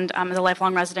 and as a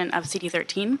lifelong resident of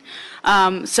CD13.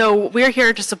 So we're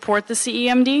here to support the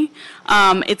CEMD.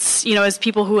 It's, as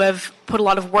people who have put a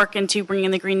lot of work into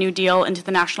bringing the Green New Deal into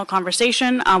the national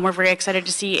conversation, we're very excited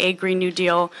to see a Green New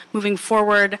Deal moving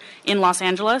forward in Los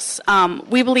Angeles.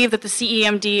 We believe that the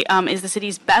CEMD is the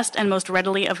city's best and most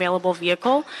readily available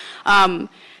vehicle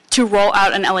to roll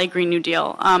out an LA Green New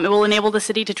Deal. It will enable the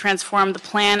city to transform the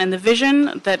plan and the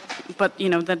vision that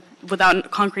without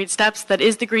concrete steps, that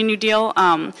is the Green New Deal,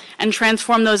 and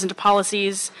transform those into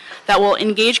policies that will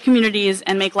engage communities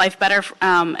and make life better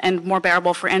and more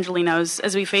bearable for Angelinos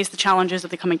as we face the challenges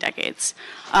of the coming decades.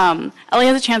 LA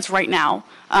has a chance right now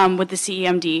with the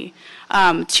CEMD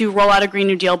to roll out a Green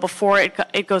New Deal before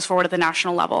it goes forward at the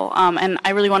national level. And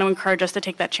I really want to encourage us to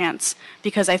take that chance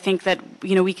because I think that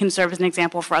we can serve as an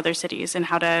example for other cities and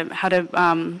how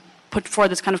to put forward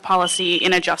this kind of policy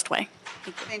in a just way.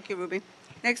 Thank you, Ruby.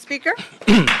 Next speaker.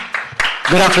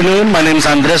 Good afternoon. My name is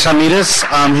Andres Ramirez.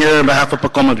 I'm here on behalf of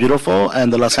Pacoma Beautiful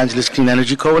and the Los Angeles Clean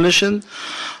Energy Coalition.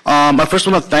 I first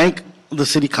want to thank the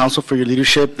City Council for your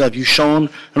leadership that you've shown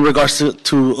in regards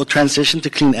to a transition to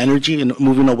clean energy and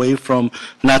moving away from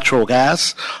natural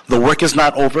gas. The work is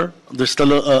not over. There's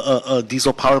still a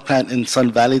diesel power plant in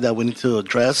Sun Valley that we need to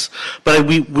address. But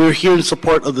we're here in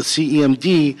support of the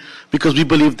CEMD because we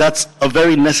believe that's a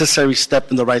very necessary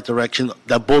step in the right direction,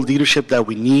 that bold leadership that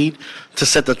we need to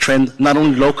set the trend not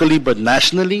only locally but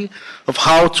nationally of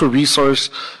how to resource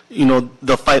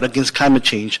the fight against climate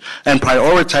change and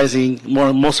prioritizing,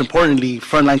 most importantly,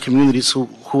 frontline communities who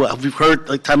we've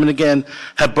heard time and again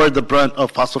have borne the brunt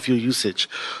of fossil fuel usage.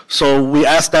 So we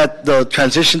ask that the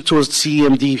transition to a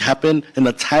CEMD happen in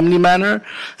a timely manner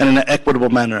and in an equitable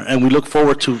manner. And we look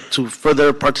forward to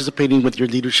further participating with your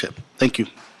leadership. Thank you.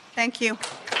 Thank you.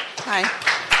 Hi.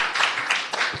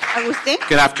 Agustin?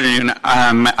 Good afternoon.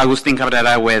 Agustin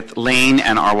Cabrera with Lane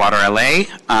and Our Water LA.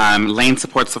 Lane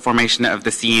supports the formation of the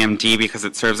CEMD because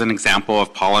it serves an example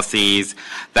of policies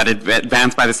that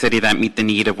advance by the city that meet the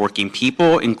need of working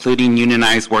people, including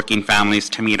unionized working families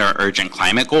to meet our urgent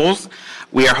climate goals.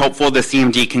 We are hopeful the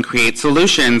CMD can create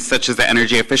solutions such as the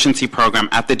energy efficiency program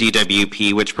at the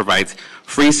DWP, which provides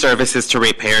free services to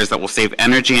ratepayers that will save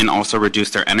energy and also reduce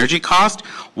their energy cost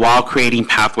while creating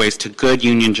pathways to good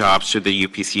union jobs through the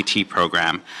UPCT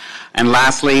program. And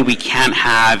lastly, we can't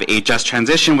have a just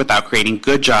transition without creating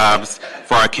good jobs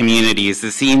for our communities. The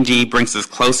CMD brings us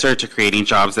closer to creating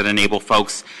jobs that enable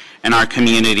folks in our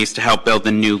communities to help build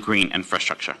the new green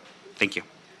infrastructure. Thank you.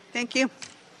 Thank you.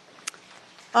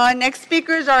 Next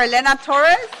speakers are Elena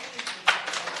Torres.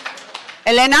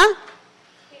 Elena?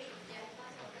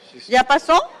 ¿Ya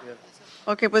pasó?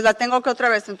 Ok, pues la tengo que otra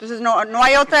vez. Entonces, ¿no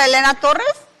hay otra Elena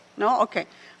Torres? No? Ok.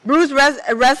 Bruce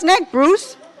Resnick?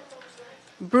 Bruce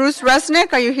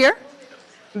Resnick, are you here?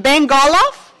 Ben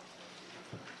Goloff?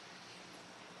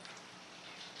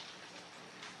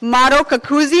 Maro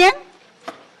Kakuzian?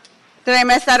 Did I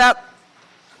mess that up?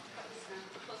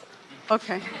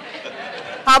 Okay.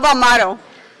 How about Maro?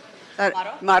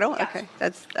 Maro? Okay.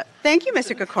 Thank you,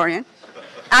 Mr. Kokorian.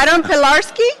 Adam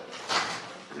Pilarski?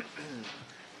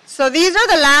 So these are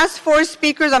the last four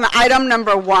speakers on item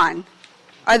number 1.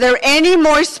 Are there any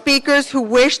more speakers who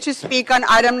wish to speak on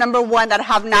item number 1 that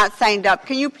have not signed up?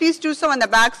 Can you please do so in the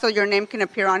back so your name can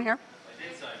appear on here? I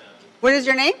did sign up. What is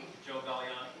your name? Joe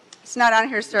Galliani. It's not on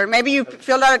here, sir. Maybe you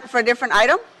filled out for a different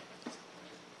item?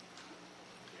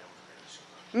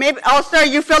 Maybe, oh, sir,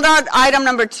 you filled out item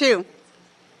number 2.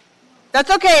 That's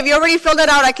okay. If you already filled it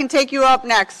out, I can take you up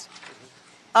next.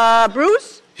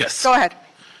 Bruce? Yes. Go ahead.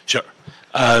 Sure.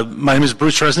 My name is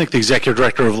Bruce Resnick, the Executive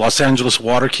Director of Los Angeles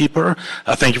Waterkeeper.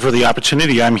 Thank you for the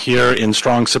opportunity. I'm here in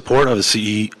strong support of the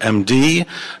CEMD.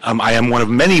 I am one of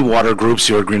many water groups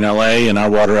here at Green LA and Our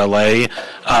Water LA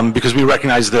because we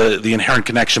recognize the inherent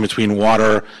connection between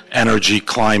water, energy,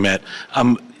 climate.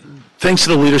 Thanks to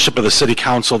the leadership of the City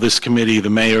Council, this committee, the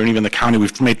mayor, and even the county,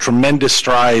 we've made tremendous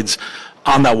strides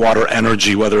on that water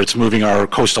energy, whether it's moving our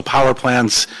coastal power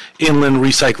plants inland,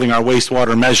 recycling our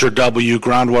wastewater, Measure W,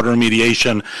 groundwater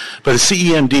remediation. But the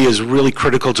CEMD is really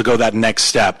critical to go that next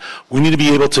step. We need to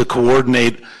be able to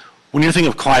coordinate. When you're thinking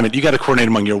of climate, you got to coordinate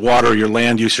among your water, your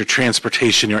land use, your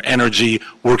transportation, your energy,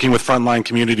 working with frontline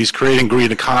communities, creating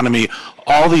green economy.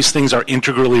 All these things are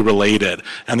integrally related.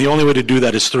 And the only way to do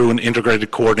that is through an integrated,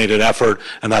 coordinated effort.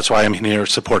 And that's why I'm here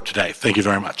to support today. Thank you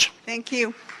very much. Thank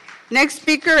you. Next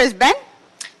speaker is Ben.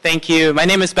 Thank you. My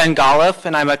name is Ben Golliff,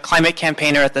 and I'm a climate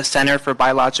campaigner at the Center for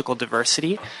Biological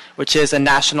Diversity, which is a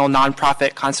national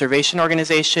nonprofit conservation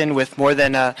organization with more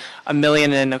than a 1.25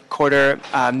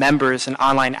 million members and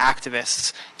online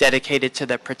activists dedicated to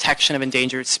the protection of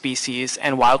endangered species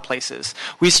and wild places.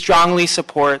 We strongly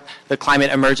support the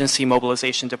Climate Emergency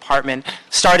Mobilization Department,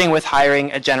 starting with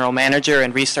hiring a general manager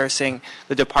and resourcing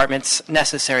the department's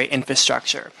necessary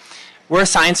infrastructure. We're a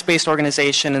science-based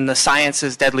organization, and the science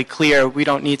is deadly clear. We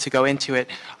don't need to go into it.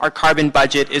 Our carbon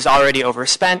budget is already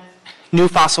overspent. New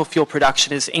fossil fuel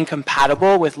production is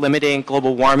incompatible with limiting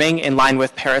global warming in line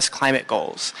with Paris climate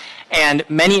goals. And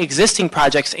many existing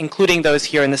projects, including those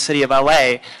here in the city of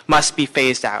LA, must be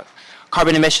phased out.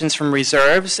 Carbon emissions from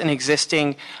reserves in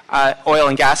existing oil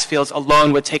and gas fields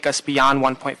alone would take us beyond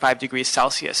 1.5 degrees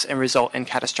Celsius and result in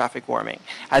catastrophic warming,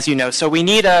 as you know. So we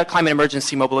need a climate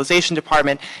emergency mobilization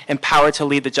department empowered to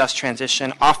lead the just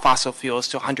transition off fossil fuels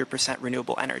to 100%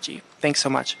 renewable energy. Thanks so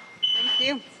much. Thank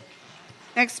you.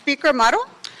 Next speaker, Maru.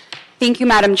 Thank you,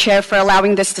 Madam Chair, for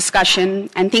allowing this discussion,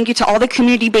 and thank you to all the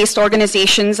community-based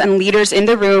organizations and leaders in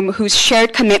the room whose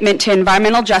shared commitment to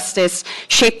environmental justice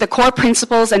shaped the core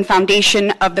principles and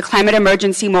foundation of the Climate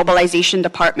Emergency Mobilization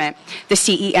Department, the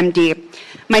CEMD.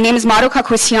 My name is Maru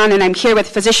Kakwisian, and I'm here with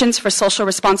Physicians for Social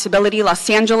Responsibility Los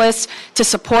Angeles to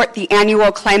support the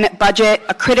annual climate budget,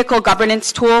 a critical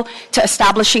governance tool to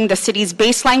establishing the city's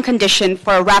baseline condition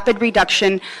for a rapid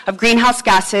reduction of greenhouse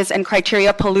gases and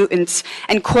criteria pollutants,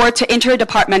 and core to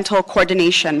interdepartmental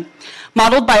coordination.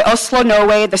 Modeled by Oslo,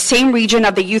 Norway, the same region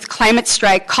of the youth climate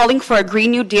strike calling for a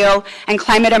Green New Deal and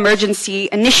climate emergency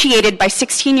initiated by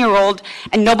 16-year-old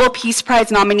and Nobel Peace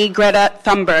Prize nominee Greta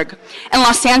Thunberg. And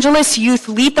Los Angeles youth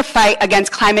lead the fight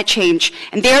against climate change,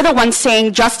 and they're the ones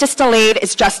saying justice delayed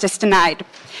is justice denied.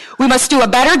 We must do a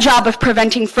better job of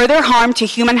preventing further harm to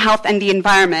human health and the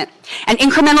environment, and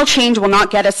incremental change will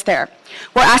not get us there.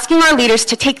 We're asking our leaders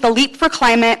to take the leap for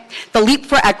climate, the leap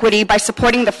for equity by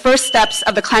supporting the first steps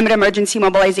of the Climate Emergency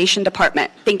Mobilization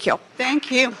Department. Thank you. Thank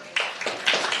you.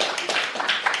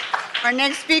 Our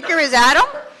next speaker is Adam.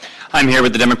 I'm here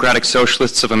with the Democratic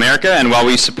Socialists of America, and while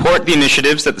we support the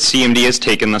initiatives that the CMD has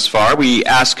taken thus far, we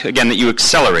ask again that you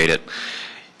accelerate it.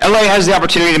 LA has the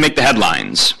opportunity to make the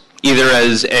headlines, either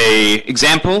as an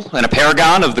example and a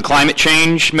paragon of the climate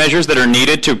change measures that are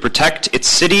needed to protect its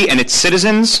city and its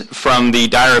citizens from the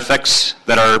dire effects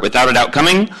that are without a doubt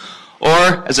coming,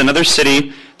 or as another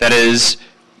city that has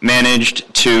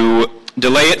managed to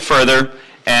delay it further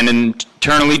and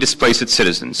internally displace its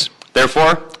citizens.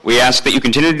 Therefore, we ask that you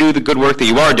continue to do the good work that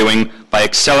you are doing by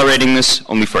accelerating this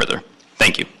only further.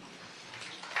 Thank you.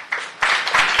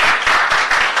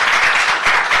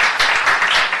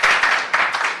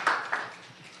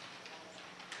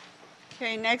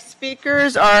 Okay, next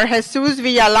speakers are Jesus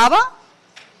Villalaba,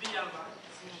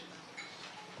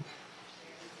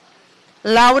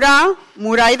 Laura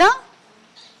Muraida.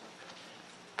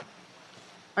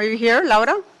 Are you here,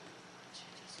 Laura?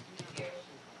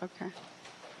 Okay.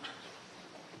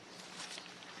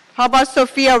 How about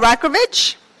Sofia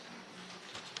Rakovic?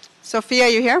 Sofia,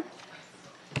 you here?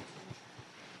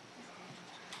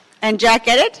 And Jack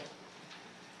Edit?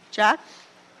 Jack?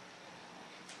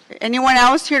 Anyone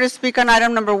else here to speak on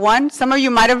item number 1? Some of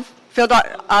you might have filled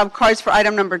out cards for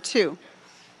item number 2. Do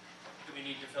we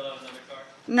need to fill out another card?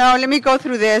 No, let me go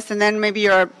through this and then maybe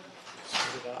I'll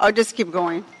just keep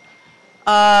going.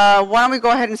 Why don't we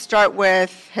go ahead and start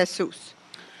with Jesus?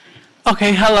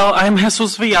 Okay, hello, I'm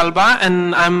Jesus Villalba,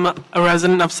 and I'm a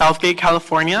resident of Southgate,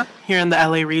 California, here in the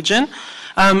LA region.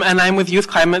 and I'm with Youth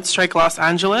Climate Strike Los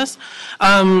Angeles.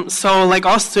 So like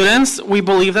all students, we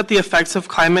believe that the effects of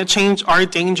climate change are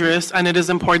dangerous, and it is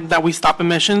important that we stop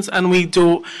emissions and we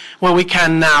do what we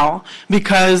can now,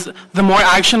 because the more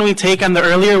action we take and the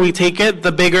earlier we take it,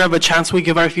 the bigger of a chance we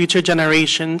give our future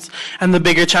generations and the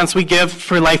bigger chance we give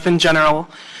for life in general.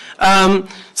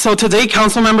 So today,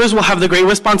 council members will have the great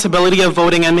responsibility of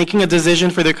voting and making a decision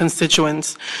for their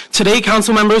constituents. Today,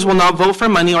 council members will not vote for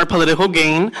money or political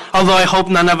gain, although I hope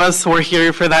none of us were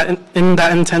here for that in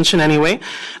that intention anyway.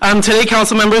 Today,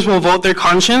 council members will vote their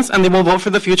conscience, and they will vote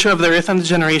for the future of the earth and the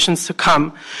generations to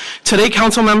come. Today,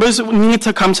 council members need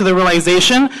to come to the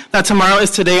realization that tomorrow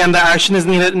is today and that action is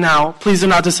needed now. Please do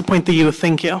not disappoint the youth.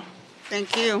 Thank you.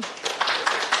 Thank you.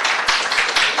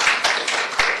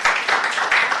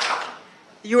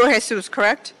 You are Jesus,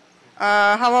 correct?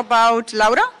 How about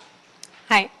Laura?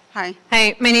 Hi. Hi.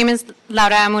 Hi, my name is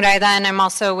Laura Amuraida, and I'm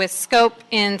also with SCOPE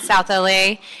in South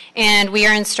LA, and we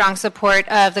are in strong support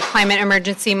of the Climate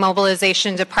Emergency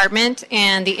Mobilization Department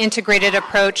and the integrated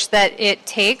approach that it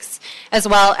takes, as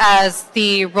well as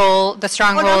the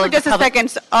strong role Hold on of for just the a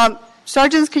second.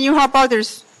 Sergeants, can you help out?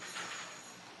 There's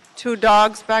 2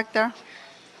 dogs back there.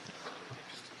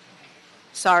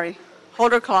 Sorry.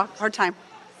 Hold her clock, her time.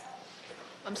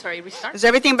 I'm sorry, restart? Is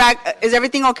everything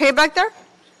okay back there?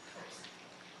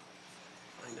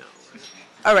 I know.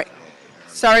 All right.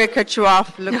 Sorry to cut you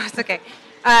off. No, it's okay.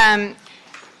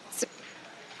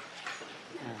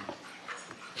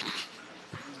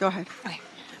 Go ahead. Okay.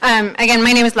 Again,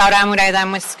 my name is Laura Amuraida.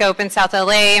 I'm with SCOPE in South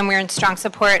LA, and we're in strong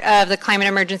support of the Climate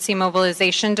Emergency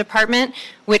Mobilization Department,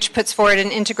 which puts forward an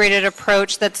integrated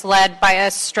approach that's led by a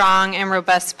strong and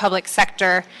robust public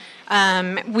sector.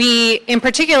 We, in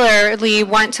particularly,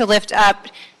 want to lift up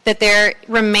that there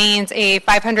remains a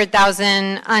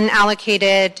 $500,000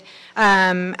 unallocated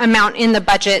amount in the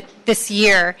budget this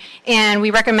year, and we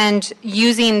recommend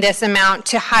using this amount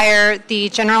to hire the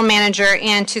general manager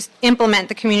and to implement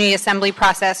the community assembly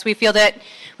process. We feel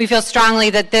strongly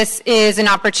that this is an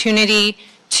opportunity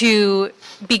to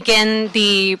begin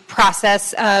the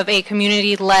process of a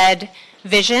community-led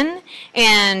vision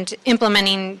and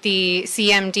implementing the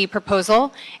CMD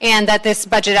proposal, and that this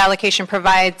budget allocation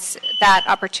provides that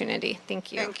opportunity.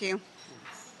 Thank you. Thank you.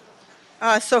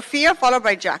 Sophia, followed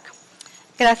by Jack.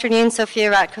 Good afternoon,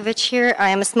 Sophia Ratkovich here. I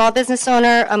am a small business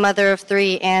owner, a mother of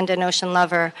 3, and an ocean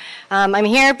lover. I'm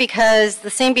here because the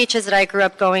same beaches that I grew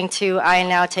up going to, I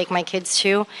now take my kids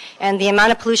to, and the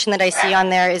amount of pollution that I see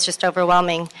on there is just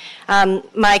overwhelming.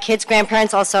 My kids'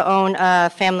 grandparents also own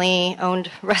a family-owned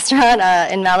restaurant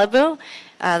in Malibu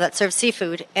that serves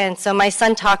seafood, and so my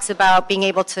son talks about being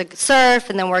able to surf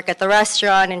and then work at the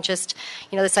restaurant and just,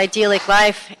 this idyllic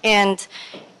life, and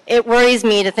it worries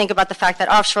me to think about the fact that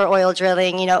offshore oil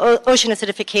drilling, ocean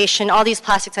acidification, all these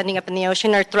plastics ending up in the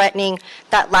ocean are threatening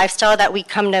that lifestyle that we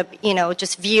come to,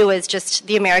 just view as just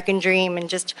the American dream and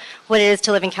just what it is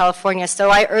to live in California.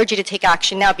 So I urge you to take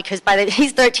action now, because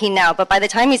he's 13 now, but by the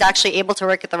time he's actually able to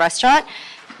work at the restaurant,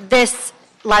 this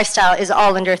lifestyle is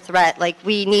all under threat. Like,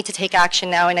 we need to take action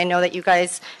now, and I know that you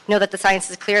guys know that the science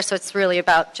is clear, so it's really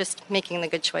about just making the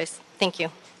good choice. Thank you.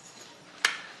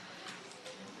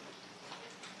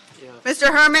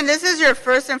 Mr. Herman, this is your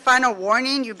first and final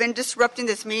warning. You've been disrupting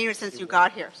this meeting since you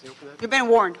got here. You've been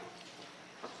warned.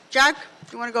 Jack,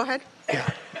 do you want to go ahead?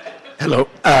 Hello.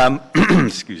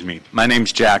 Excuse me. My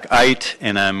name's Jack Eit,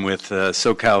 and I'm with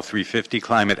SoCal 350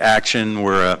 Climate Action.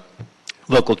 We're a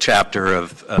local chapter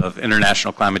of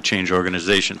International Climate Change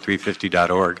Organization,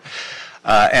 350.org.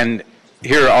 And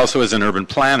here also as an urban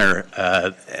planner,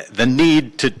 the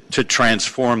need to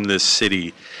transform this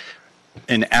city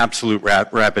in absolute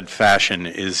rapid fashion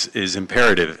is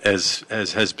imperative, as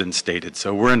has been stated.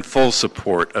 So we're in full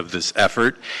support of this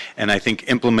effort, and I think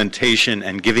implementation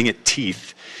and giving it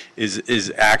teeth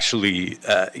is actually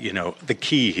the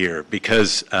key here,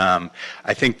 because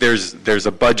I think there's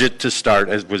a budget to start,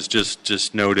 as was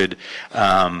just noted.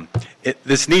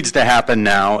 This needs to happen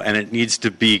now, and it needs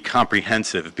to be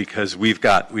comprehensive, because we've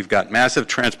got massive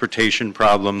transportation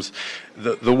problems.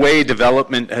 The way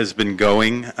development has been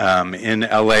going in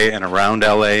LA and around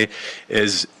LA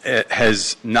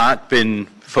has not been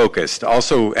focused.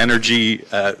 Also, energy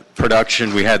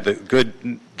production. We had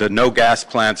the no gas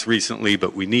plants recently,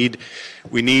 but we need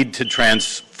to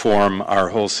transform our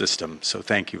whole system. So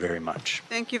thank you very much.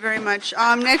 Thank you very much.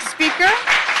 Next speaker,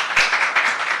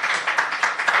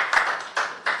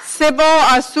 Sybil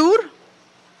Asur.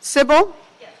 Sybil.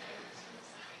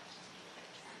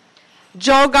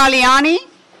 Joe Galliani.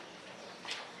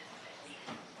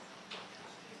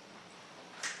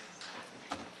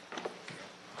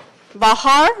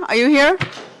 Bahar, are you here?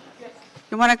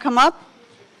 You want to come up?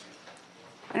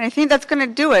 And I think that's going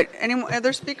to do it. Any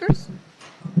other speakers?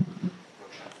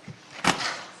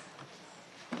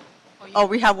 Oh,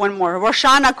 we have one more.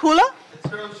 Roshan Akula?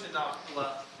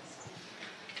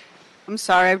 I'm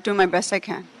sorry, I'm doing my best I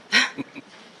can.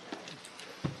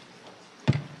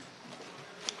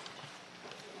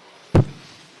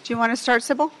 Do you want to start,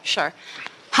 Sybil? Sure.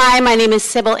 Hi, my name is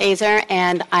Sybil Azer,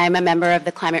 and I'm a member of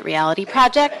the Climate Reality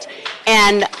Project.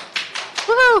 And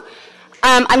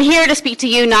I'm here to speak to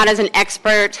you not as an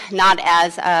expert, not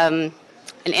as an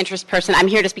interest person. I'm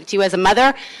here to speak to you as a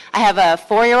mother. I have a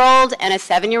 4-year-old and a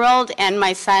 7-year-old, and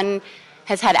my son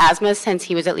has had asthma since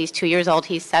he was at least 2 years old.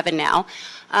 He's 7 now.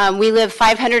 We live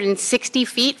 560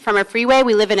 feet from a freeway.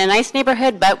 We live in a nice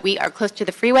neighborhood, but we are close to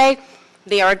the freeway.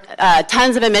 There are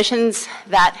tons of emissions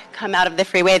that come out of the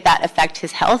freeway that affect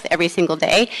his health every single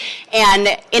day.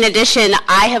 And in addition,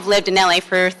 I have lived in LA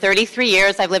for 33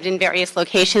 years. I've lived in various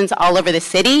locations all over the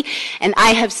city, and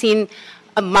I have seen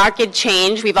a marked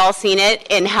change. We've all seen it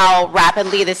in how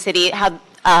rapidly the city,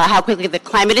 how quickly the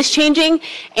climate is changing.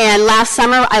 And last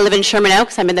summer, I live in Sherman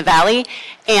Oaks. I'm in the valley,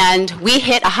 and we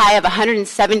hit a high of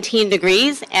 117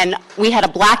 degrees, and we had a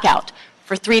blackout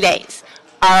for 3 days.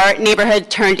 Our neighborhood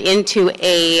turned into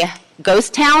a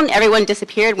ghost town. Everyone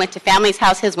disappeared, went to families'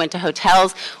 houses, went to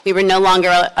hotels. We were no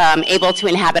longer able to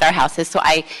inhabit our houses. So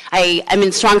I'm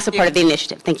in strong support of the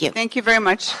initiative. Thank you. Thank you very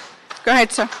much. Go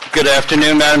ahead, sir. Good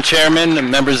afternoon, Madam Chairman and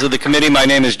members of the committee. My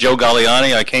name is Joe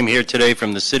Galliani. I came here today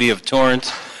from the city of Torrance,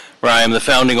 where I am the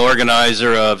founding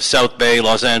organizer of South Bay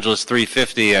Los Angeles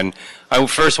 350. And I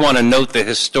first want to note the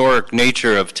historic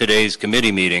nature of today's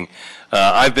committee meeting.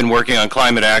 I've been working on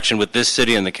climate action with this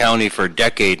city and the county for a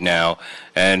decade now,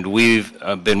 and we've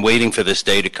been waiting for this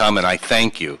day to come, and I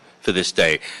thank you for this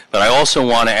day. But I also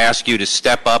want to ask you to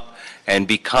step up and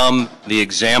become the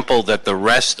example that the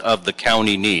rest of the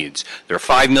county needs. There are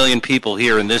 5 million people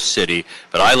here in this city,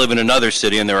 but I live in another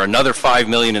city, and there are another 5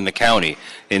 million in the county.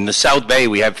 In the South Bay,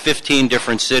 we have 15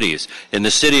 different cities. In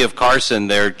the city of Carson,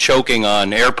 they're choking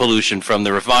on air pollution from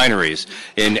the refineries.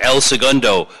 In El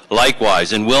Segundo,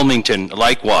 likewise. In Wilmington,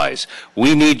 likewise.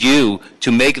 We need you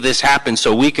to make this happen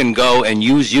so we can go and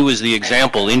use you as the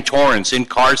example in Torrance, in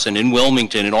Carson, in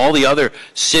Wilmington, in all the other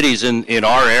cities in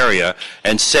our area,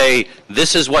 and say,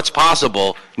 this is what's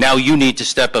possible. Now you need to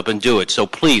step up and do it. So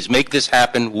please, make this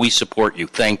happen. We support you.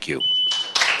 Thank you.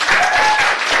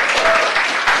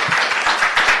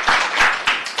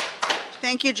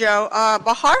 Thank you, Joe.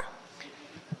 Bahar?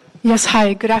 Yes,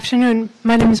 hi, good afternoon.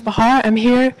 My name is Bahar. I'm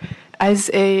here as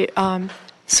a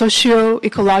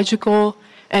socio-ecological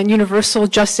and universal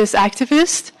justice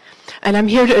activist, and I'm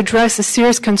here to address a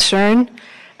serious concern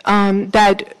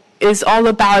that is all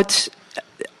about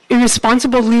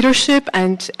irresponsible leadership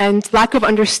and lack of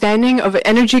understanding of an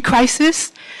energy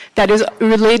crisis that is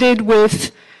related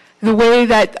with the way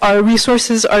that our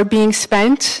resources are being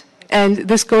spent. And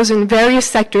this goes in various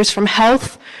sectors, from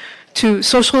health to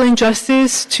social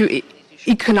injustice to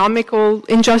economical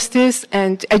injustice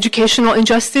and educational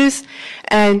injustice,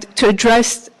 and to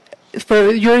address,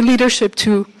 for your leadership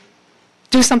to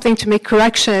do something to make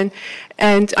correction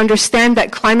and understand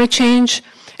that climate change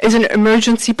is an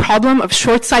emergency problem of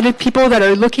short-sighted people that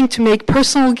are looking to make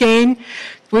personal gain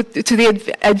to the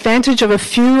advantage of a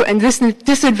few and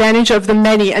disadvantage of the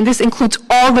many. And this includes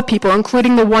all the people,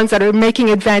 including the ones that are making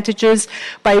advantages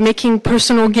by making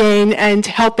personal gain and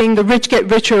helping the rich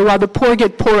get richer while the poor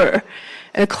get poorer.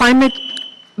 And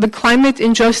the climate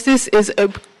injustice is a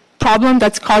problem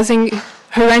that's causing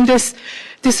horrendous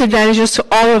disadvantages to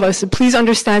all of us. So please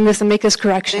understand this and make this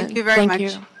correction. Thank you very much.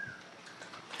 You.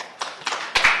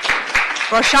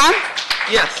 Roshan?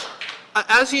 Yes.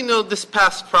 As you know, this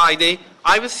past Friday,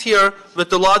 I was here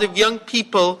with a lot of young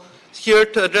people here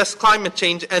to address climate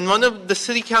change, and one of the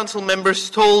city council members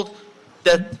told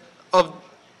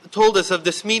us of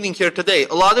this meeting here today.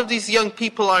 A lot of these young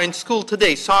people are in school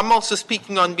today, so I'm also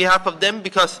speaking on behalf of them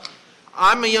because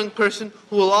I'm a young person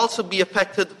who will also be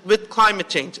affected with climate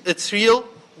change. It's real.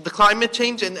 The climate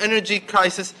change and energy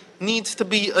crisis needs to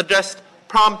be addressed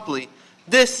promptly.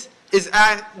 This is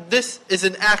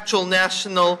an actual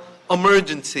national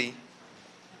emergency,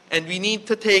 and we need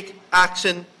to take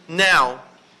action now,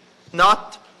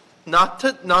 not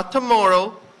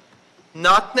tomorrow,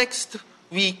 not next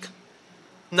week,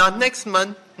 not next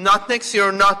month, not next year,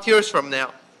 not years from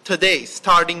now. Today,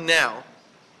 starting now.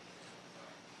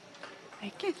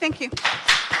 Okay, thank you.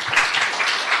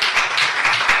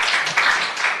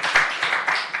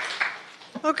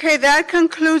 Okay, that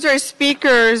concludes our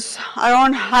speakers. I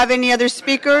don't have any other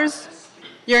speakers.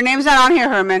 Your name's not on here,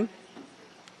 Herman.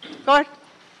 Go ahead.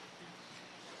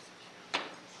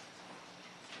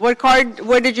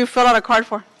 What did you fill out a card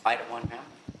for? Item 1, ma'am.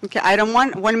 Okay, item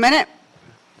 1 minute.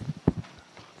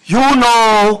 You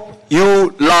know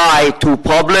you lie to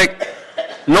public.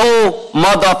 No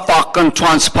motherfucking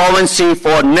transparency for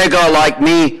a nigga like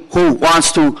me who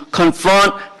wants to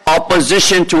confront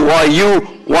opposition to what you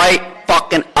white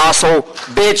fucking asshole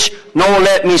bitch no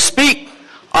let me speak.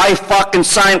 I fucking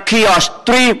signed kiosk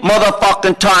 3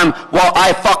 motherfucking time while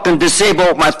I fucking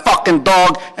disabled my fucking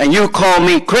dog and you call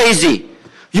me crazy.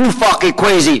 You fucking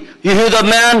crazy. You hear the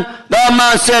man? That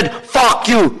man said, fuck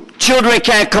you. Children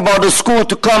can't come out of school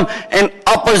to come in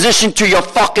opposition to your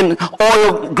fucking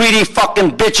oil greedy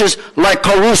fucking bitches like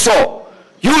Caruso.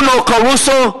 You know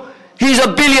Caruso? He's a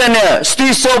billionaire.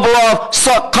 Steve Sobolov,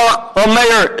 suck cock, or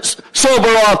Mayor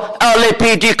Sobolov,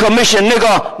 LAPD commission,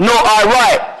 nigga, no I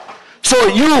right. So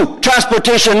you,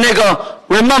 transportation nigga,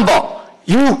 remember,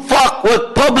 you fuck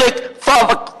with public,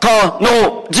 fuck,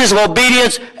 no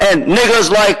disobedience, and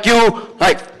niggas like you,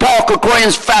 like Paul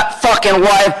Cocoyan's fat fucking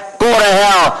wife, go to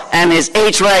hell, and his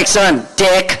H-rag son,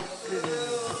 dick.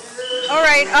 All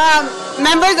right,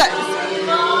 members,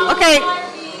 okay,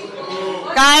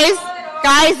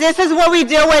 guys, this is what we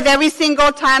deal with every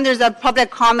single time there's a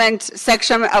public comment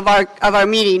section of our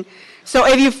meeting. So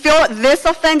if you feel this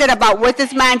offended about what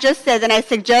this man just said, then I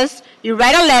suggest you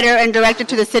write a letter and direct it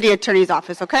to the city attorney's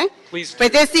office, okay? Please.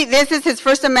 But this is his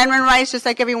First Amendment rights, just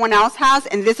like everyone else has,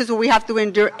 and this is what we have to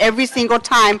endure every single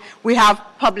time we have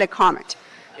public comment.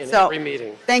 In every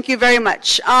meeting. Thank you very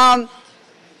much. There are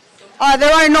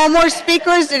no more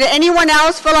speakers. Did anyone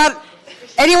else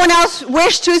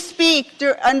wish to speak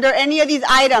under any of these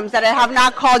items that I have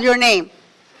not called your name?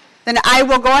 Then I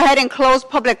will go ahead and close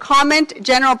public comment,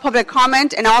 general public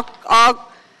comment, and I'll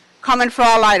comment for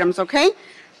all items, okay?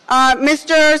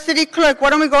 Mr. City Clerk, why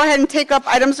don't we go ahead and take up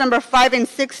items number 5 and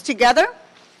 6 together?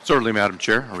 Certainly, Madam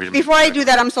Chair. Before I do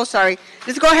that, I'm so sorry.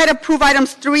 Let's go ahead and approve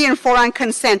items 3 and 4 on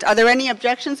consent. Are there any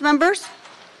objections, members?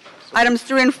 Items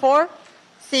 3 and 4?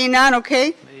 Seeing none,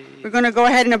 okay. We're going to go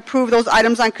ahead and approve those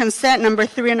items on consent, number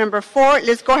 3 and number 4.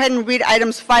 Let's go ahead and read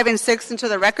items 5 and 6 into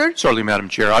the record. Certainly, Madam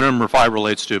Chair. Item number 5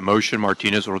 relates to motion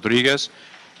Martinez-Rodriguez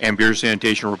and Bureau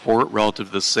Sanitation report relative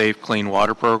to the Safe Clean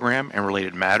Water Program and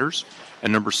related matters.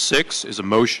 And number 6 is a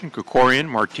motion Krikorian,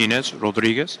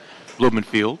 Martinez-Rodriguez,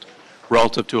 Blumenfield,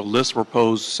 relative to a list of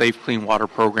proposed Safe Clean Water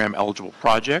Program eligible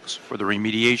projects for the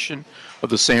remediation of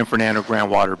the San Fernando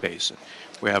Groundwater Basin.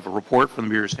 We have a report from the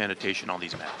Bureau of Sanitation on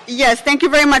these matters. Yes, thank you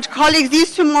very much. Colleagues,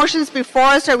 these 2 motions before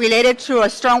us are related to a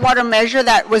stormwater measure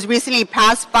that was recently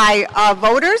passed by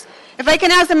voters. If I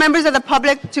can ask the members of the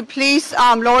public to please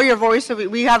lower your voice, so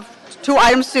we have 2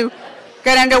 items to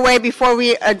get underway before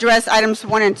we address items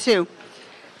 1 and 2.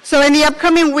 So in the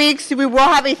upcoming weeks, we will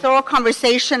have a thorough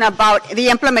conversation about the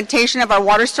implementation of our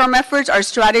water storm efforts, our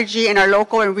strategy, and our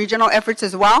local and regional efforts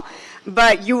as well.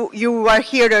 But you are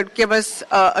here to give us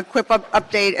a quick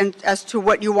update as to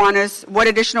what you want us, what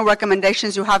additional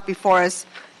recommendations you have before us.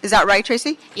 Is that right,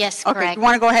 Tracy? Yes, Okay, correct. you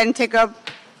want to go ahead and take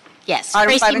up? Yes,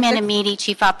 Item 5 Tracy and 6? Menamidi,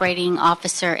 Chief Operating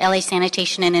Officer, LA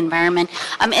Sanitation and Environment.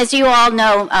 As you all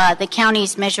know, the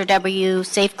county's Measure W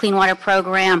Safe Clean Water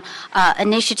Program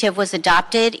initiative was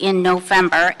adopted in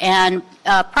November, and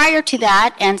prior to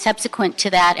that and subsequent to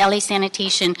that, LA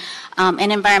Sanitation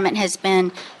and Environment has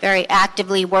been very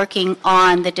actively working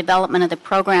on the development of the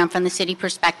program from the city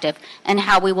perspective and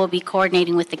how we will be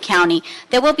coordinating with the county.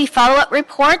 There will be follow-up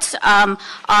reports.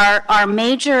 Our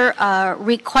major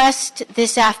request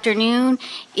this afternoon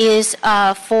is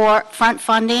for front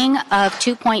funding of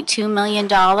 $2.2 million.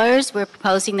 We're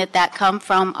proposing that come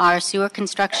from our Sewer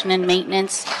Construction and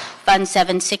Maintenance Fund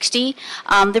 760.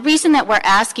 The reason that we're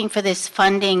asking for this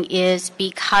funding is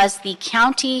because the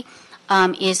county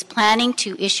is planning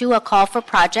to issue a call for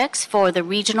projects for the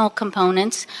regional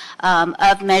components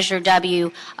of Measure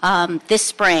W this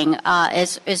spring,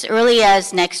 as early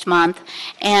as next month.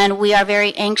 And we are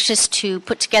very anxious to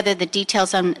put together the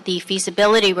details on the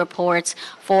feasibility reports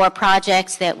for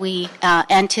projects that we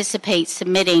anticipate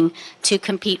submitting to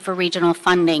compete for regional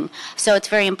funding. So it's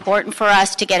very important for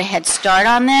us to get a head start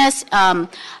on this.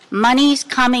 Monies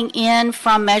coming in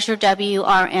from Measure W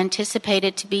are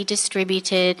anticipated to be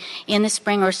distributed in the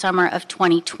spring or summer of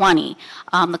 2020.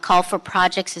 The call for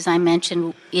projects, as I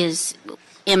mentioned, is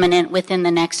imminent within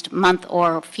the next month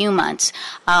or a few months.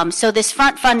 So this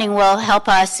front funding will help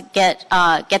us get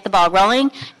the ball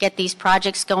rolling, get these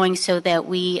projects going so that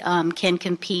we can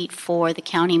compete for the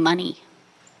county money.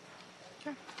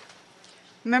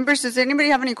 Members, does anybody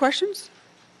have any questions?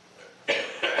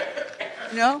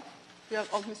 No?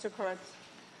 Oh, Mr. Koretz.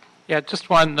 Yeah, just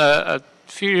one. A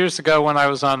few years ago when I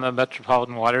was on the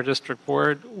Metropolitan Water District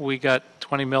Board, we got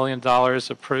 $20 million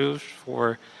approved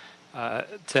for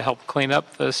to help clean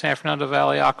up the San Fernando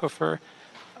Valley aquifer.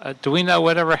 Do we know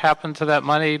whatever happened to that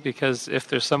money? Because if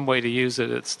there's some way to use it,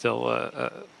 it's still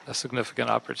a significant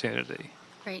opportunity.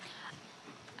 Great.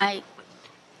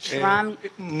 Shahram,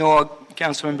 Noah,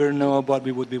 Councilmember Noah, but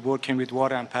we would be working with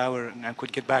Water and Power, and I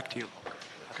could get back to you.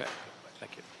 Okay,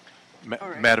 thank you.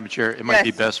 Madam Chair, it might be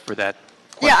Yes. best for that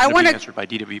Yeah, I question to wanna- be answered by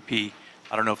DWP.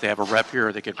 I don't know if they have a rep here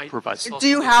or they could provide. Do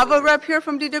you have a rep here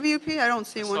from DWP? I don't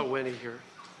see one. Winnie here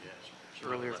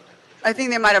earlier. I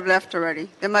think they might have left already.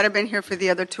 They might have been here for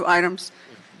the other two items.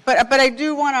 But I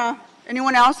do want to,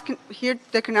 anyone else here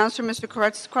that can answer Mr.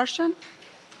 Corretz's question?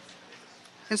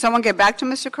 Can someone get back to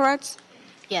Mr. Corretz?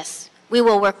 yes, we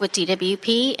will work with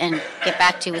DWP and get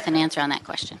back to you with an answer on that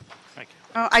question.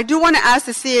 I do want to ask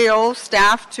the CAO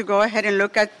staff to go ahead and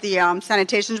look at the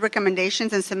sanitation's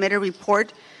recommendations and submit a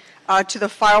report to the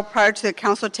file prior to the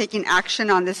council taking action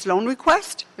on this loan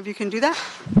request, if you can do that.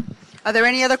 Are there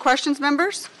any other questions,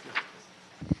 members?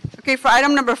 Okay, for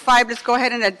item number 5, let's go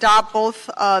ahead and adopt both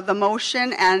the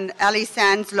motion and Ali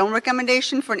Sands' loan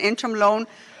recommendation for an interim loan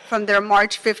from their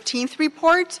March 15th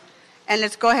report. And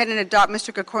let's go ahead and adopt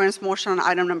Mr. Krikorian's motion on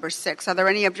item number 6. Are there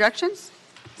any objections?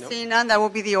 Nope. Seeing none, that will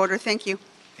be the order. Thank you.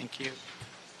 Thank you.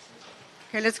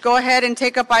 Okay, let's go ahead and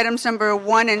take up items number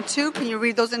 1 and 2. Can you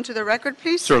read those into the record,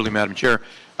 please? Certainly, Madam Chair.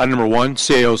 Item number 1,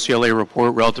 CAO-CLA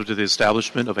report relative to the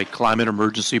establishment of a climate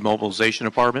emergency mobilization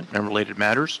department and related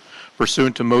matters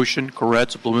pursuant to motion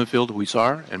Koretz, Blumenfield,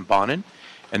 Huizar, and Bonin.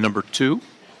 And number 2,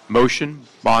 motion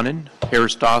Bonin,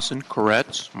 Harris-Dawson,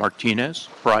 Koretz, Martinez,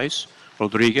 Price,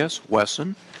 Rodriguez,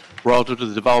 Wesson, relative to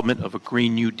the development of a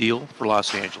Green New Deal for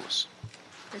Los Angeles.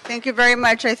 Thank you very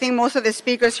much. I think most of the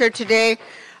speakers here today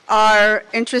are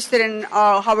interested in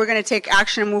how we're going to take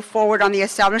action and move forward on the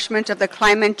establishment of the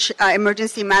Climate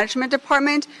Emergency Management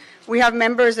Department. We have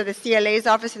members of the CLA's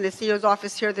office and the CEO's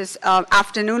office here this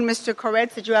afternoon. Mr.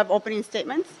 Koretz, did you have opening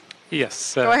statements?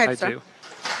 Yes, Go ahead, I sir.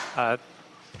 do.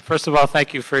 First of all,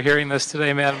 thank you for hearing this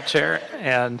today, Madam Chair,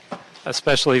 and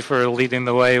especially for leading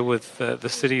the way with the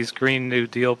city's Green New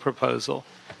Deal proposal.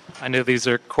 I know these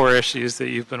are core issues that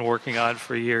you've been working on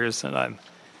for years, and I'm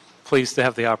pleased to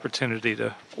have the opportunity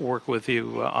to work with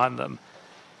you on them.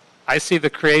 I see the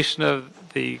creation of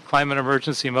the Climate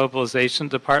Emergency Mobilization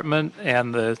Department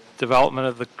and the development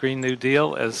of the Green New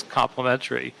Deal as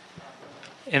complementary.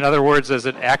 In other words, as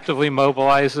it actively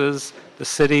mobilizes the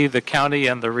city, the county,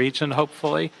 and the region,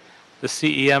 hopefully, the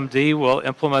CEMD will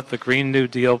implement the Green New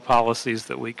Deal policies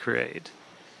that we create.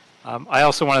 I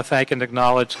also want to thank and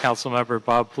acknowledge Councilmember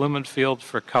Bob Blumenfield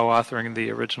for co-authoring the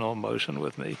original motion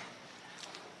with me.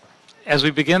 As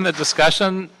we begin the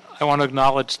discussion, I want to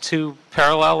acknowledge 2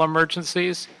 parallel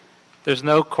emergencies. There's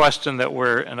no question that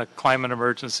we're in a climate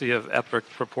emergency of epic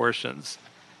proportions,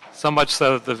 so much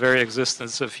so that the very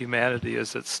existence of humanity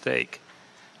is at stake.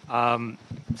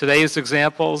 Today's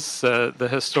examples, the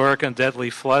historic and deadly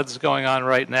floods going on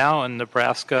right now in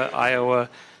Nebraska, Iowa,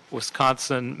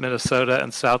 Wisconsin, Minnesota,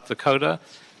 and South Dakota,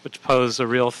 which pose a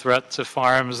real threat to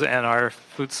farms and our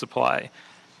food supply.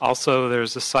 Also,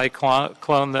 there's a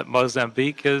cyclone that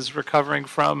Mozambique is recovering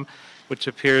from, which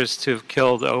appears to have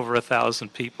killed over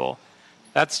 1,000 people.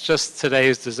 That's just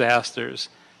today's disasters.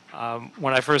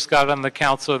 When I first got on the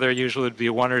council, there usually would be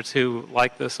 1 or 2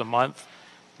 like this a month.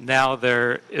 Now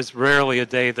there is rarely a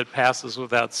day that passes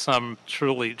without some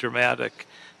truly dramatic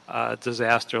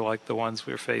disaster like the ones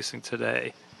we're facing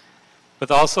today. But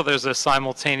also there's a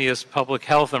simultaneous public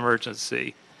health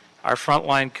emergency. Our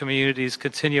frontline communities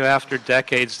continue after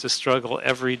decades to struggle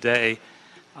every day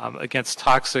against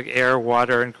toxic air,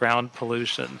 water, and ground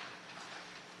pollution.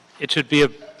 It should be a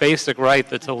basic right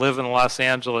that to live in Los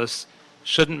Angeles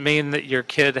shouldn't mean that your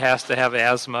kid has to have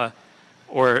asthma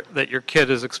or that your kid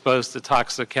is exposed to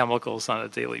toxic chemicals on a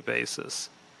daily basis.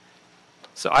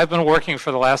 So I've been working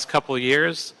for the last couple of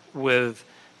years with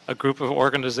a group of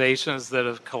organizations that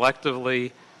have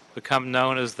collectively become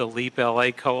known as the LEAP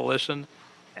LA Coalition,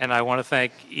 and I want to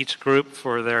thank each group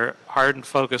for their hard and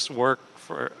focused work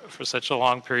for such a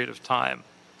long period of time.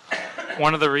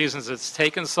 One of the reasons it's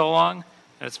taken so long,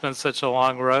 and it's been such a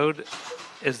long road,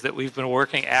 is that we've been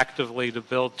working actively to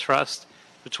build trust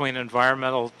between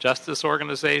environmental justice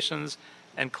organizations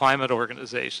and climate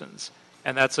organizations,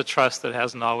 and that's a trust that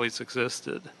hasn't always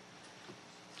existed.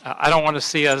 I don't want to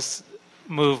see us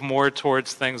move more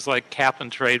towards things like cap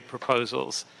and trade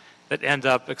proposals that end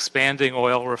up expanding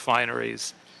oil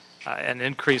refineries and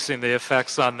increasing the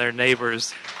effects on their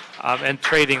neighbors and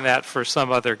trading that for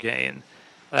some other gain.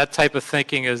 That type of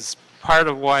thinking is part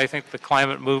of why I think the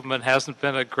climate movement hasn't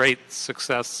been a great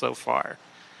success so far.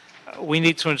 We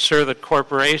need to ensure that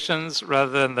corporations,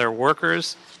 rather than their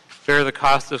workers, bear the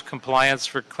cost of compliance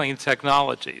for clean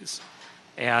technologies.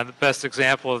 And the best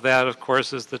example of that, of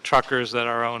course, is the truckers at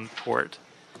our own port.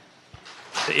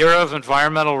 The era of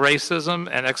environmental racism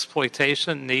and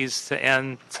exploitation needs to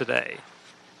end today.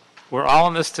 We're all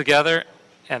in this together,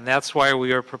 and that's why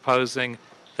we are proposing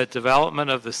the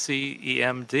development of the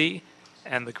CEMD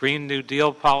and the Green New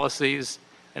Deal policies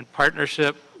in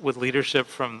partnership with leadership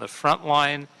from the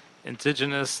frontline,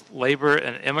 indigenous, labor,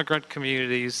 and immigrant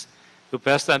communities who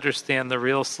best understand the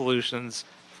real solutions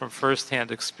from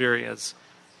firsthand experience,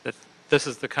 that this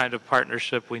is the kind of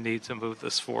partnership we need to move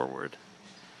this forward.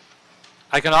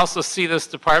 I can also see this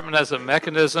department as a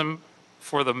mechanism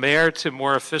for the mayor to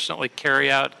more efficiently carry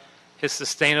out his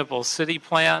sustainable city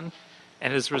plan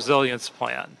and his resilience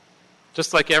plan.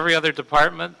 Just like every other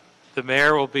department, the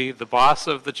mayor will be the boss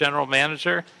of the general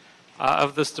manager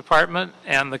of this department,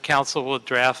 and the council will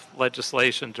draft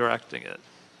legislation directing it.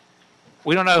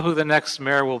 We don't know who the next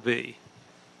mayor will be,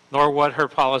 nor what her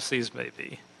policies may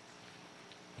be.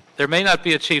 There may not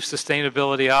be a chief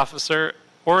sustainability officer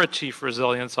or a chief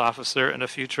resilience officer in a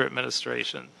future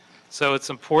administration, so it's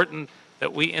important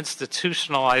that we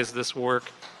institutionalize this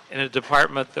work in a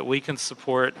department that we can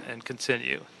support and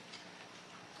continue.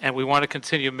 And we want to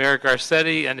continue Mayor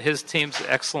Garcetti and his team's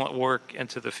excellent work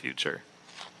into the future.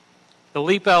 The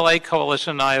LEAP LA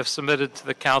Coalition and I have submitted to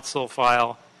the council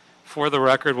file, for the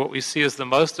record, what we see as the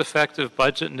most effective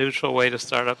budget-neutral way to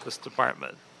start up this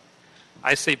department.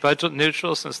 I say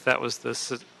budget-neutral since that was the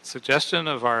suggestion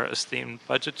of our esteemed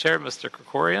budget chair, Mr.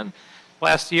 Krikorian,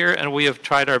 last year, and we have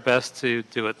tried our best to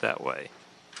do it that way.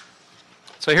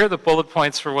 So here are the bullet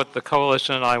points for what the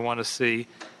coalition and I want to see,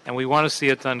 and we want to see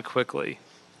it done quickly.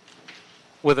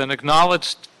 With an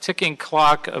acknowledged ticking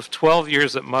clock of 12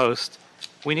 years at most,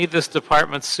 we need this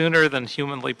department sooner than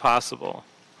humanly possible.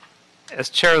 As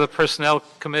chair of the Personnel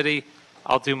Committee,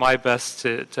 I'll do my best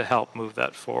to help move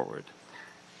that forward.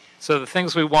 So the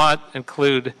things we want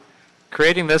include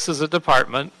creating this as a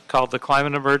department called the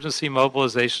Climate Emergency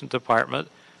Mobilization Department,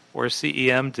 or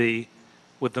CEMD,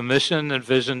 with the mission and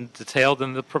vision detailed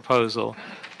in the proposal,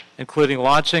 including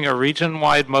launching a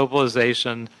region-wide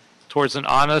mobilization towards an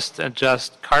honest and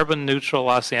just carbon-neutral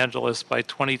Los Angeles by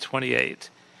 2028,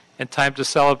 in time to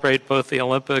celebrate both the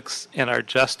Olympics and our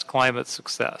just climate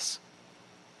success.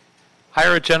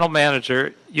 Hire a general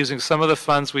manager using some of the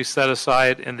funds we set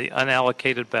aside in the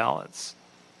unallocated balance.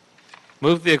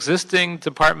 Move the existing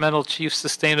departmental chief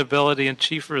sustainability and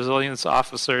chief resilience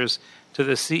officers to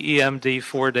the CEMD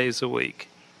 4 days a week.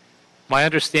 My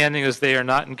understanding is they are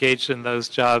not engaged in those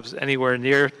jobs anywhere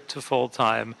near to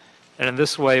full-time, and in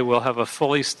this way we'll have a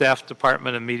fully staffed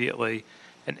department immediately,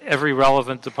 and every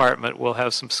relevant department will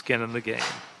have some skin in the game.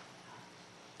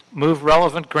 Move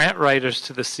relevant grant writers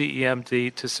to the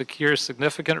CEMD to secure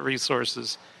significant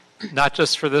resources, not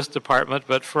just for this department,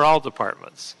 but for all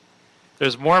departments.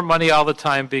 There's more money all the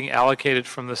time being allocated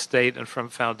from the state and from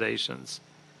foundations,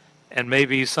 and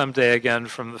maybe someday again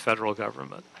from the federal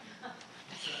government.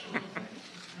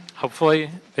 Hopefully,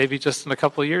 maybe just in a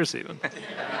couple of years even.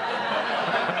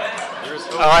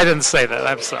 Oh, I didn't say that,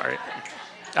 I'm sorry.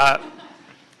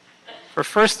 For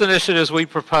first initiatives, we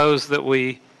propose that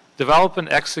we develop and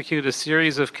execute a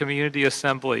series of community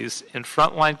assemblies in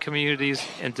frontline communities,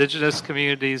 indigenous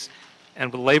communities,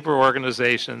 and with labor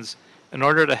organizations in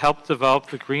order to help develop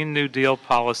the Green New Deal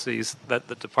policies that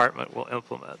the department will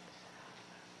implement.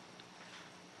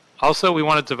 Also, we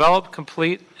want to develop,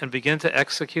 complete, and begin to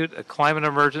execute a climate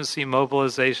emergency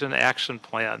mobilization action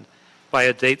plan by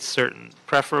a date certain,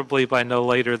 preferably by no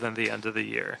later than the end of the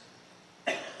year.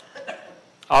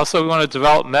 Also, we want to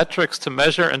develop metrics to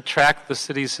measure and track the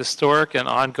city's historic and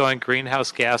ongoing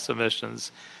greenhouse gas emissions,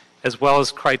 as well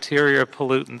as criteria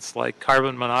pollutants like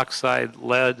carbon monoxide,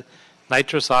 lead,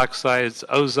 nitrous oxides,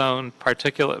 ozone,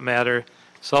 particulate matter,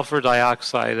 sulfur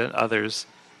dioxide, and others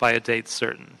by a date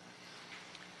certain.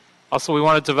 Also, we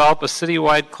want to develop a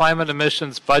citywide climate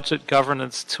emissions budget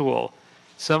governance tool,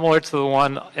 similar to the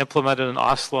one implemented in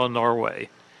Oslo, Norway,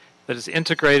 that is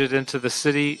integrated into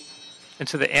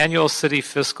the annual city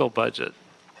fiscal budget.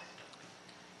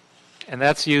 And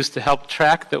that's used to help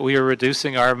track that we are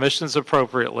reducing our emissions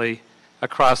appropriately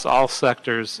across all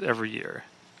sectors every year.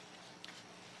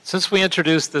 Since we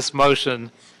introduced this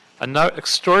motion, an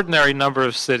extraordinary number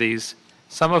of cities,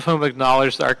 some of whom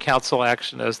acknowledged our council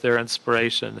action as their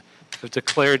inspiration, have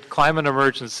declared climate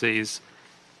emergencies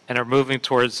and are moving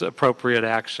towards appropriate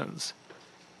actions.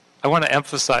 I want to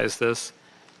emphasize this.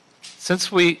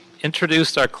 Since we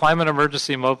introduced our Climate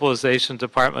Emergency Mobilization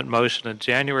Department motion in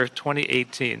January of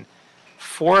 2018,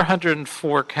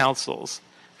 404 councils,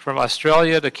 from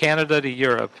Australia to Canada to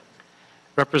Europe,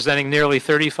 representing nearly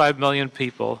 35 million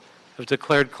people, have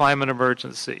declared climate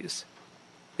emergencies.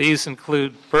 These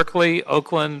include Berkeley,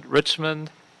 Oakland, Richmond,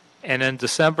 and in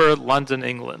December, London,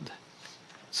 England.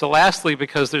 So lastly,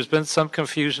 because there's been some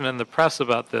confusion in the press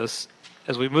about this,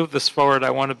 as we move this forward, I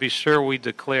want to be sure we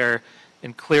declare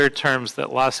in clear terms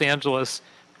that Los Angeles,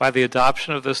 by the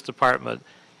adoption of this department,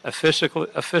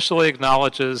 officially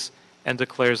acknowledges and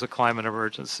declares a climate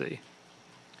emergency.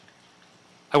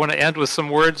 I want to end with some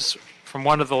words from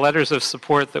one of the letters of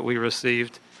support that we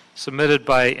received, submitted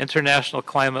by international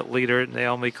climate leader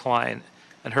Naomi Klein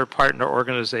and her partner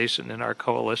organization in our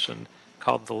coalition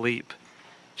called The Leap.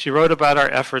 She wrote about our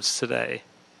efforts today.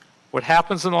 What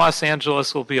happens in Los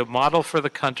Angeles will be a model for the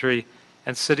country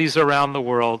and cities around the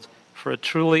world for a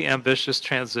truly ambitious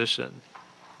transition.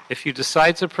 If you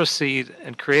decide to proceed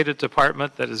and create a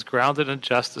department that is grounded in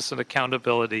justice and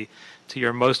accountability to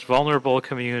your most vulnerable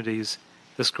communities,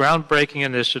 this groundbreaking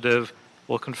initiative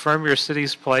will confirm your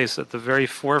city's place at the very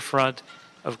forefront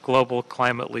of global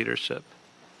climate leadership.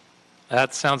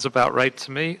 That sounds about right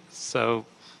to me, so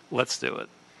let's do it.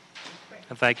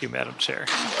 And thank you, Madam Chair.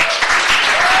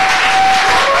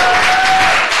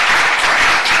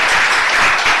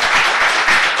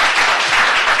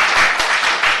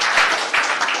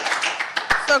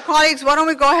 So colleagues, why don't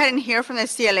we go ahead and hear from the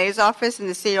CLA's office and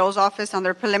the CEO's office on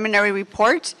their preliminary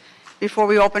report before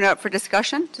we open it up for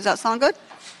discussion? Does that sound good?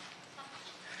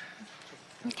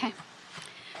 Okay.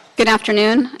 Good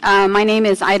afternoon. My name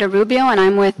is Ida Rubio, and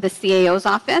I'm with the CAO's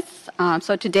office.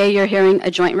 So today you're hearing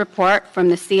a joint report from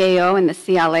the CAO and the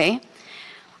CLA.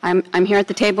 I'm here at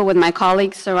the table with my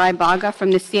colleagues Sarai Baga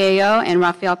from the CAO and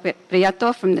Rafael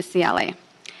Prieto from the CLA.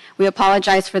 We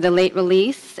apologize for the late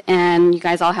release, and you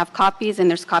guys all have copies, and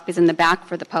there's copies in the back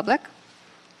for the public.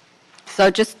 So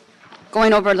just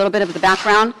going over a little bit of the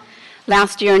background.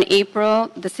 Last year in April,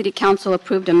 the City Council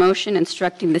approved a motion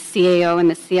instructing the CAO and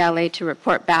the CLA to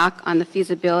report back on the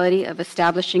feasibility of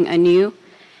establishing a new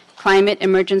Climate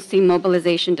Emergency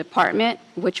Mobilization Department,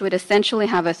 which would essentially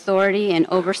have authority and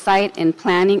oversight in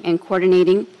planning and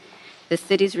coordinating the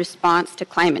city's response to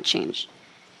climate change.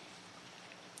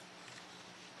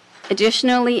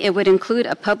 Additionally, it would include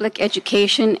a public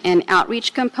education and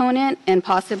outreach component and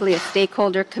possibly a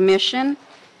stakeholder commission,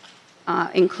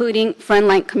 including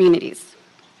frontline communities.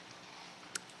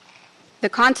 The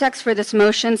context for this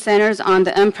motion centers on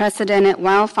the unprecedented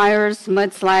wildfires,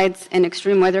 mudslides, and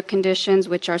extreme weather conditions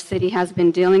which our city has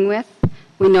been dealing with.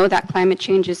 We know that climate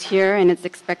change is here and it's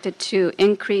expected to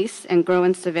increase and grow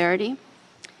in severity.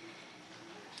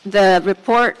 The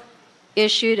report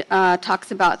issued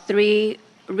talks about 3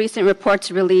 recent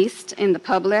reports released in the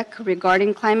public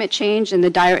regarding climate change and the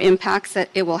dire impacts that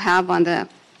it will have on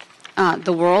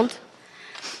the world.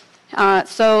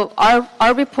 So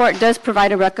our report does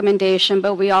provide a recommendation,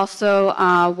 but we also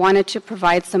wanted to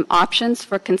provide some options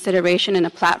for consideration and a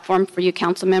platform for you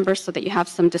council members so that you have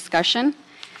some discussion.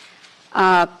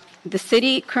 The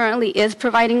city currently is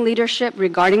providing leadership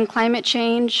regarding climate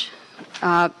change.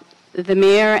 The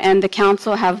mayor and the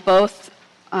council have both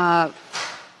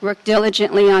worked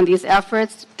diligently on these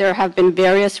efforts. There have been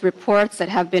various reports that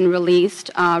have been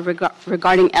released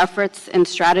regarding efforts and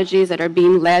strategies that are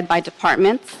being led by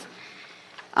departments.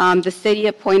 The city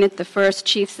appointed the first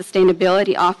chief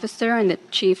sustainability officer and the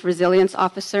chief resilience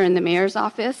officer in the mayor's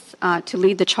office to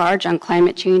lead the charge on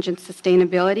climate change and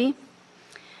sustainability.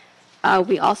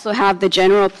 We also have the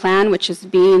general plan, which is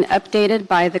being updated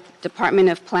by the Department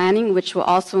of Planning, which will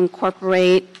also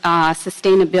incorporate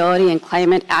sustainability and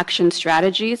climate action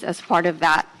strategies as part of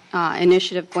that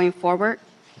initiative going forward.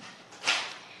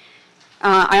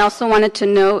 I also wanted to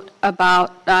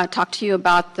talk to you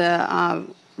about the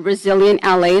Resilient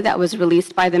LA that was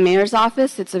released by the mayor's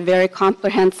office. It's a very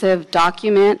comprehensive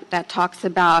document that talks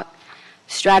about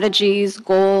strategies,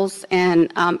 goals,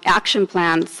 and action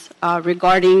plans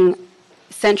regarding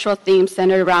central themes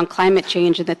centered around climate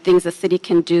change and the things the city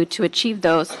can do to achieve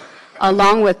those,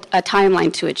 along with a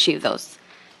timeline to achieve those.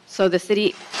 So the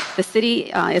city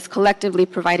is collectively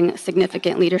providing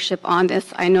significant leadership on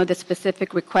this. I know the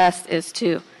specific request is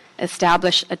to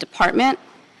establish a department.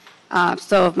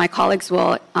 So my colleagues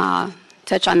will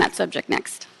touch on that subject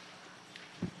next.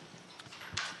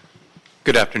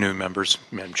 Good afternoon, members,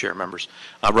 Madam Chair, members.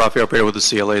 Rafael Prieto with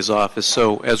the CLA's office.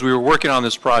 So as we were working on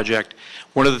this project,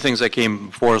 one of the things that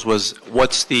came before us was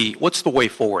what's the way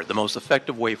forward, the most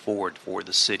effective way forward for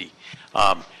the city,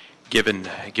 given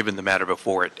the matter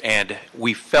before it. And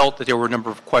we felt that there were a number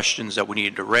of questions that we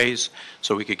needed to raise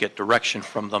so we could get direction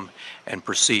from them and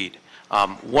proceed.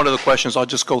 One of the questions, I'll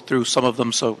just go through some of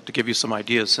them so to give you some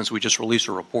ideas since we just released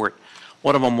a report.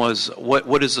 One of them was,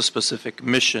 what is the specific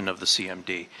mission of the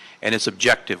CMD and its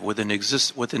objective within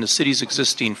the city's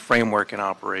existing framework and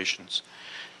operations?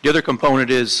 The other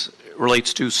component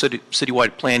relates to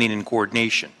citywide planning and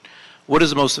coordination. What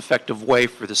is the most effective way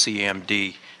for the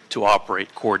CMD to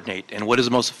operate, coordinate, and what is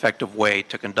the most effective way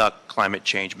to conduct climate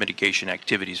change mitigation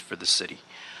activities for the city?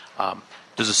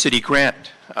 Does the city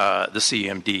grant the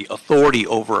CMD authority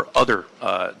over other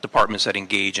departments that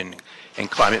engage in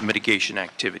climate mitigation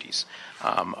activities?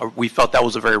 We felt that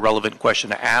was a very relevant question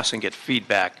to ask and get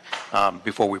feedback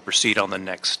before we proceed on the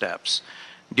next steps.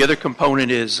 The other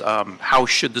component is how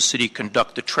should the city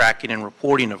conduct the tracking and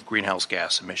reporting of greenhouse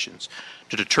gas emissions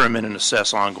to determine and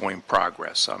assess ongoing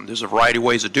progress. There's a variety of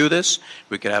ways to do this.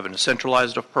 We could have a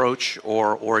centralized approach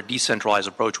or a decentralized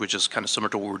approach, which is kind of similar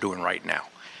to what we're doing right now.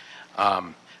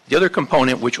 The other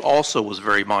component, which also was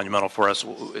very monumental for us,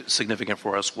 significant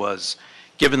for us, was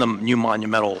given the new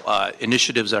monumental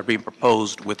initiatives that are being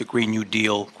proposed with the Green New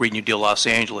Deal Los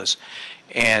Angeles,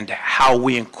 and how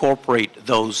we incorporate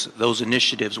those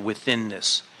initiatives within the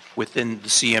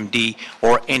CMD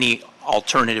or any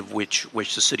alternative which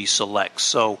the city selects.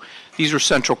 So these are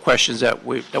central questions that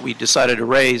we decided to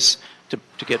raise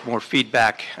to get more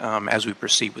feedback as we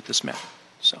proceed with this matter.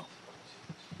 So.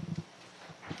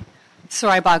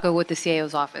 Sarai Bago with the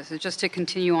CAO's office. Just to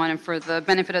continue on, and for the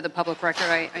benefit of the public record,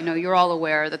 I know you're all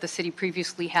aware that the city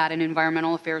previously had an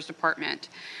environmental affairs department,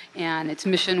 and its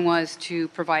mission was to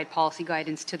provide policy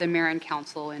guidance to the mayor and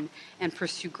council and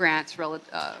pursue grants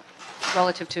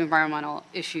relative to environmental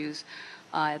issues.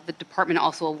 The department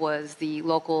also was the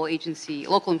local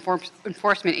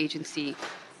enforcement agency,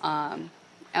 and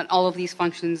all of these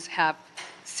functions have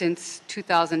since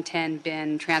 2010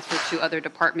 been transferred to other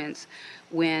departments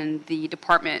when the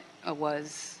department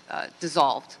was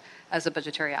dissolved as a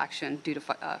budgetary action due to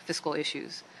fiscal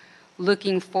issues.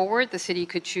 Looking forward, the city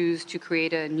could choose to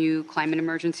create a new climate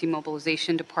emergency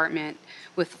mobilization department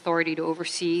with authority to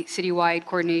oversee citywide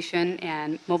coordination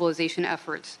and mobilization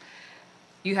efforts.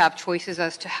 You have choices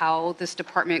as to how this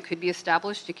department could be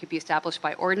established. It could be established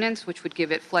by ordinance, which would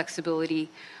give it flexibility,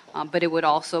 but it would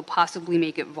also possibly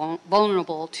make it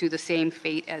vulnerable to the same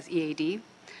fate as EAD.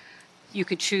 You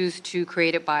could choose to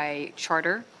create it by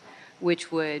charter,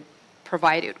 which would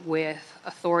provide it with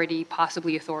authority,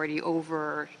 possibly authority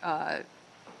over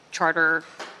charter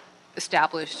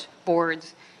established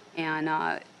boards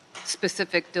and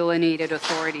specific delineated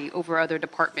authority over other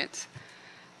departments.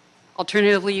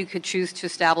 Alternatively, you could choose to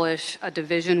establish a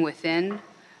division within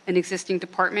an existing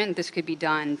department. This could be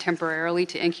done temporarily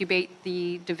to incubate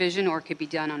the division, or it could be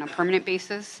done on a permanent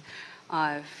basis.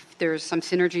 There's some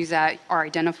synergies that are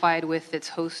identified with its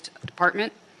host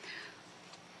department.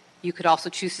 You could also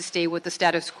choose to stay with the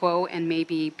status quo and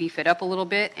maybe beef it up a little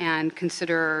bit and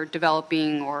consider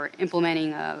developing or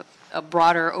implementing a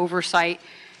broader oversight,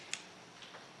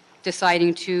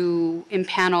 deciding to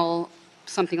impanel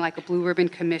something like a Blue Ribbon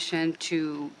Commission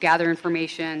to gather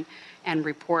information and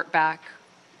report back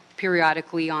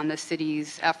periodically on the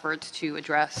city's efforts to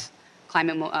address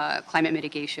climate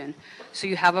mitigation. So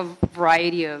you have a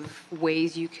variety of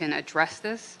ways you can address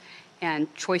this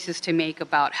and choices to make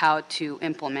about how to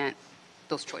implement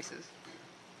those choices.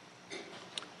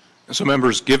 So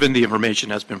members, given the information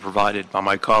that's been provided by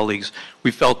my colleagues,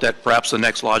 we felt that perhaps the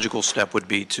next logical step would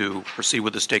be to proceed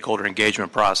with the stakeholder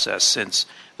engagement process, since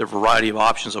there are a variety of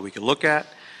options that we could look at.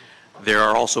 There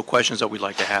are also questions that we'd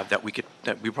like to have that we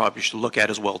probably should look at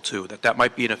as well too, that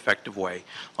might be an effective way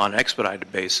on an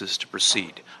expedited basis to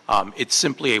proceed. It's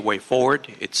simply a way forward.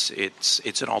 It's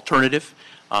an alternative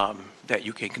that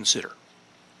you can consider.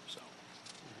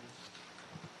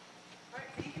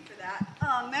 Thank you for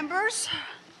that. Members,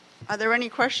 are there any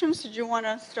questions? Did you want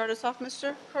to start us off,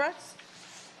 Mr. Koretz?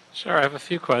 Sure, I have a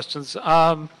few questions.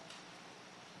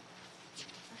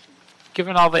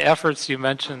 Given all the efforts you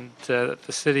mentioned that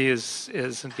the city is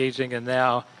engaging in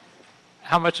now,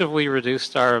 how much have we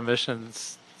reduced our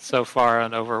emissions so far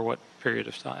and over what period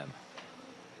of time?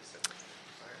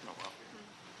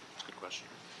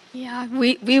 Yeah,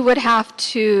 we would have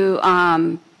to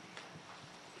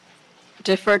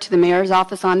defer to the mayor's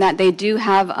office on that. They do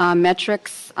have a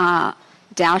metrics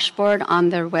dashboard on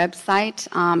their website.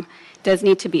 Does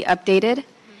need to be updated.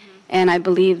 And I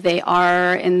believe they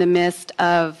are in the midst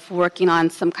of working on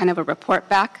some kind of a report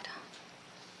back.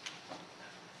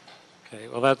 Okay,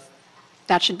 well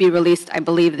that should be released, I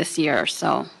believe, this year.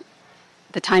 So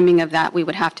the timing of that, we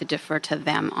would have to defer to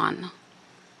them on.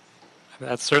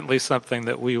 That's certainly something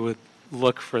that we would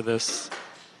look for this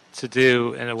to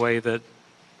do in a way that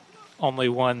only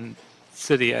one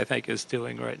city, I think, is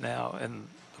doing right now in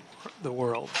the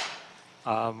world,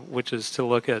 which is to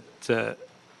look at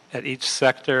at each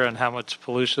sector and how much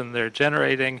pollution they're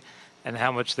generating and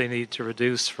how much they need to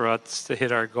reduce for us to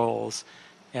hit our goals,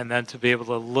 and then to be able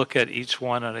to look at each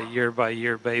one on a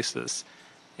year-by-year basis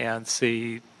and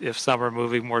see if some are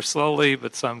moving more slowly,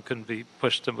 but some can be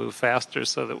pushed to move faster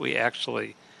so that we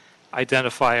actually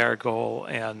identify our goal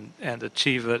and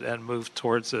achieve it and move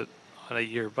towards it on a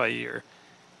year-by-year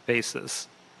basis.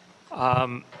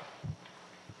 How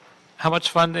much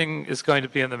funding is going to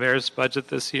be in the mayor's budget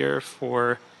this year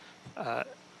for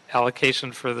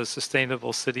allocation for the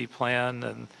Sustainable City Plan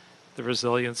and the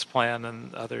Resilience Plan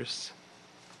and others?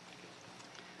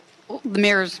 The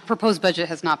mayor's proposed budget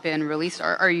has not been released.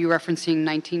 Are you referencing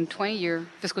 1920, your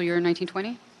fiscal year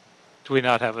 1920? Do we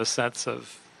not have a sense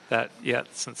of that yet,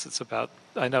 since it's about,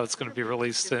 I know it's going to be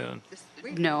released soon.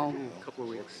 No. A couple of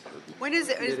weeks. When is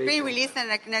it? It's being released in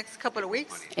the next couple of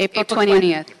weeks? April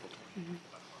 20th.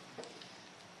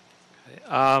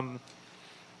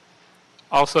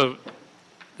 Also,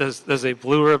 does a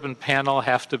blue ribbon panel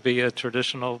have to be a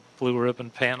traditional blue ribbon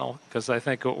panel? Because I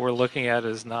think what we're looking at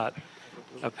is not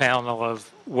a panel of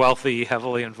wealthy,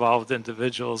 heavily involved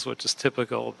individuals, which is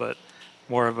typical, but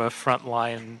more of a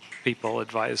frontline people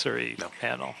advisory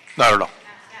panel. Not at all.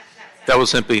 That was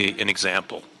simply an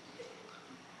example.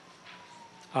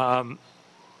 Also,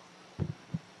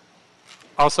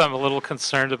 I'm a little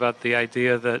concerned about the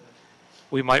idea that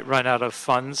we might run out of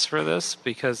funds for this,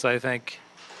 because I think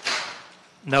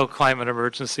no climate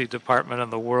emergency department in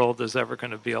the world is ever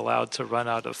going to be allowed to run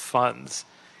out of funds.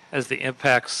 As the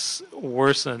impacts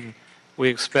worsen, we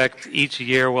expect each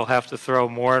year we'll have to throw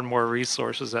more and more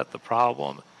resources at the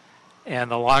problem.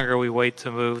 And the longer we wait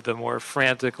to move, the more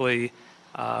frantically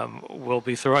we'll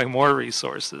be throwing more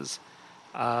resources.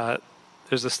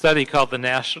 There's a study called the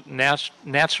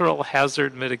Natural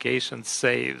Hazard Mitigation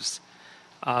Saves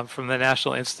from the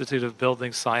National Institute of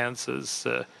Building Sciences,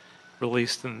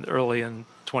 released early in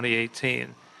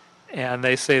 2018. And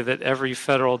they say that every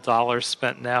federal dollar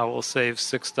spent now will save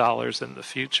 $6 in the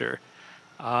future.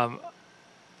 I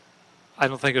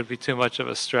don't think it would be too much of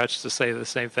a stretch to say the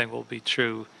same thing will be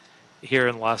true here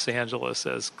in Los Angeles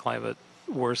as climate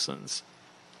worsens.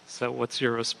 So what's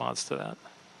your response to that?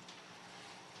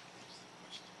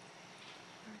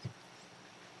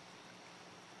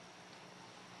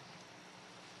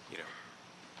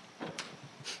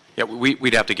 Yeah,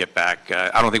 we'd have to get back.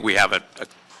 I don't think we have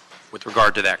with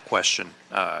regard to that question,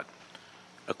 a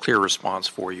clear response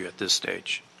for you at this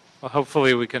stage. Well,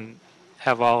 hopefully we can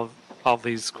have all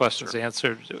these questions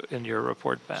answered in your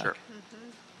report back. Sure.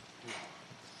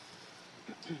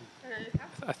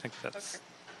 I think that's.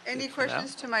 Any it for now.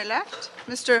 questions to my left?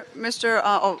 Mr.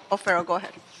 O'Farrell, go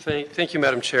ahead. Thank you,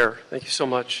 Madam Chair. Thank you so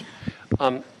much.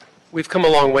 We've come a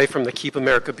long way from the Keep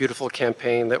America Beautiful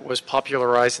campaign that was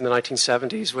popularized in the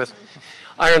 1970s with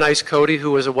Iron Ice Cody,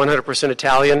 who was a 100%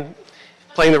 Italian,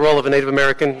 playing the role of a Native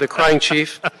American, the crying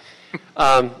chief.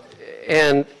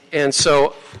 And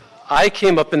so I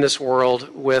came up in this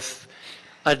world with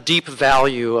a deep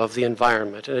value of the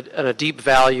environment and a deep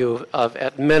value of,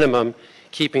 at minimum,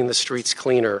 keeping the streets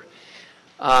cleaner.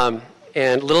 And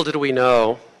little did we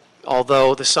know,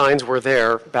 although the signs were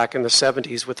there back in the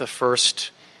 70s with the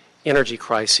first energy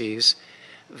crises,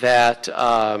 that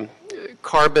a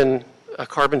carbon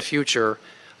future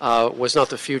was not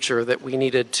the future that we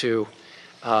needed to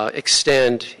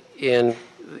extend in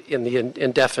the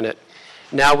indefinite.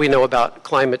 Now we know about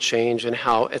climate change and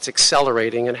how it's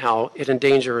accelerating and how it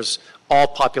endangers all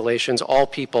populations, all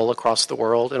people across the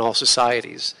world and all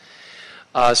societies.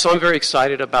 So I'm very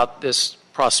excited about this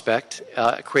prospect,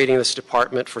 creating this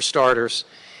department for starters,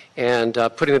 and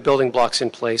putting the building blocks in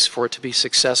place for it to be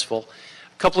successful.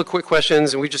 A couple of quick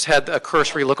questions, and we just had a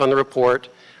cursory look on the report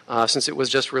since it was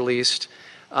just released.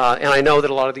 And I know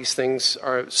that a lot of these things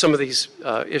are, some of these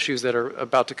issues that are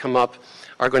about to come up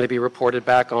are going to be reported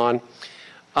back on.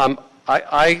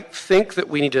 I think that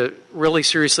we need to really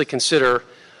seriously consider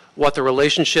what the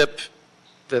relationship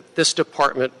that this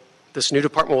department, this new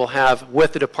department will have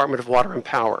with the Department of Water and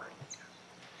Power.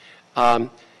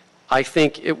 I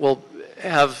think it will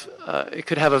have, it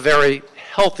could have a very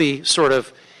healthy sort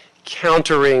of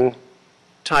countering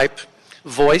type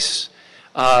voice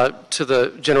to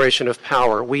the generation of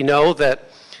power. We know that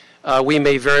we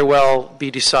may very well be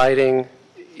deciding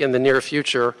in the near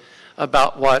future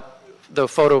about what the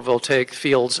photovoltaic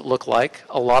fields look like.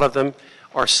 A lot of them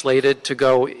are slated to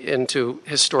go into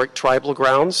historic tribal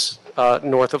grounds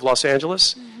north of Los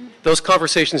Angeles. Those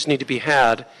conversations need to be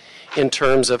had in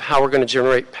terms of how we're going to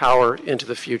generate power into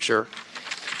the future.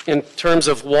 In terms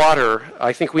of water,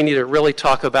 I think we need to really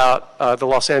talk about the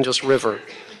Los Angeles River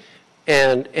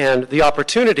and the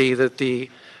opportunity that the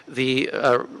the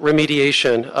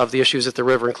remediation of the issues at the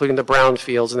river, including the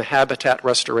brownfields and the habitat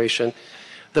restoration,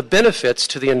 the benefits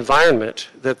to the environment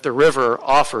that the river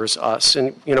offers us.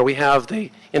 And, you know, we have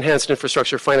the Enhanced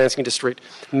Infrastructure Financing District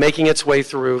making its way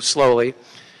through slowly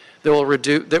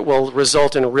that will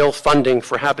result in real funding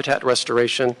for habitat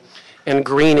restoration and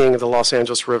greening the Los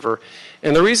Angeles River.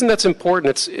 And the reason that's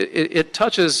important, it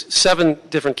touches 7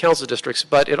 different council districts,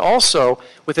 but it also,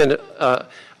 within a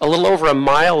little over a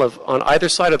mile on either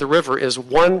side of the river, is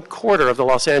 1/4 of the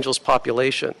Los Angeles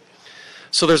population.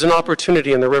 So there's an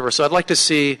opportunity in the river. So I'd like to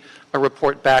see a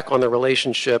report back on the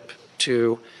relationship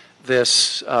to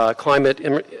this Climate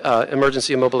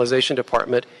Emergency and Mobilization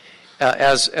Department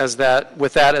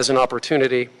with that as an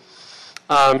opportunity.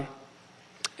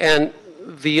 And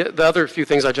the other few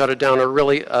things I jotted down are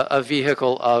really a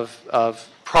vehicle of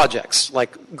projects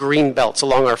like green belts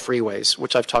along our freeways,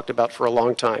 which I've talked about for a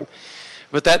long time.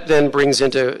 But that then brings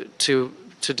into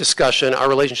discussion our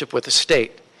relationship with the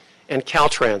state and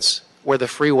Caltrans, where the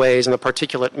freeways and the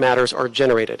particulate matters are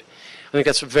generated. I think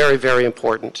that's very, very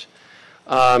important.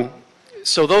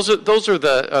 So those are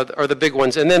the big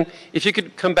ones. And then if you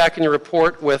could come back in your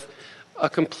report with a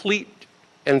complete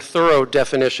and thorough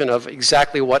definition of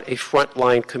exactly what a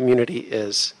frontline community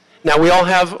is. Now, we all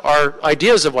have our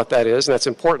ideas of what that is, and that's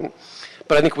important,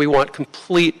 but I think we want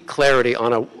complete clarity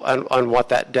on what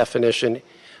that definition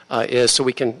is so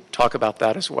we can talk about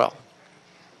that as well.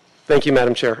 Thank you,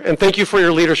 Madam Chair. And thank you for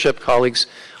your leadership, colleagues,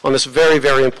 on this very,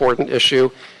 very important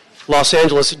issue. Los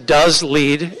Angeles does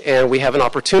lead, and we have an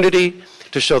opportunity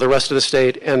to show the rest of the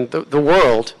state and the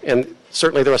world, and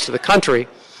certainly the rest of the country,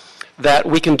 that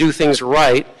we can do things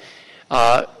right,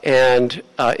 and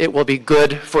it will be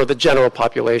good for the general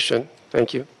population.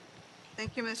 Thank you.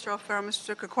 Thank you, Mr. O'Farrell.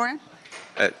 Mr. Krikorian?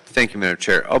 Thank you, Madam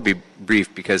Chair. I'll be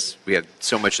brief because we have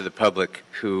so much of the public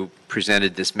who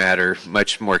presented this matter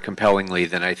much more compellingly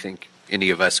than I think any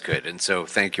of us could. And so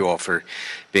thank you all for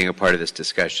being a part of this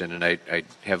discussion. And I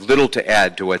have little to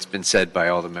add to what's been said by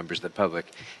all the members of the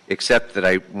public, except that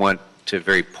I want to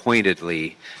very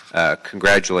pointedly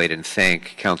congratulate and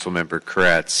thank Councilmember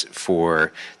Koretz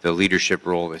for the leadership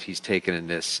role that he's taken in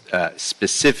this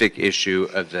specific issue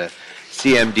of the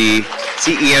CEMD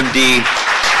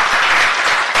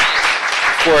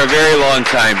for a very long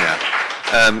time now.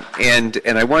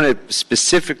 And I want to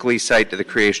specifically cite to the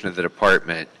creation of the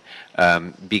department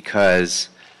because,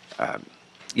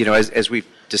 you know, as we've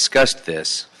discussed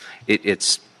this,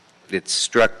 it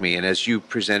struck me, and as you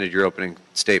presented your opening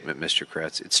statement, Mr.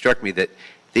 Koretz, it struck me that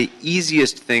the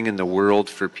easiest thing in the world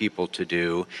for people to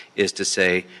do is to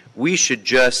say, we should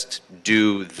just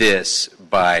do this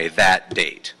by that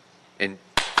date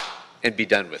and be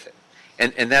done with it.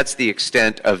 And that's the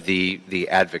extent of the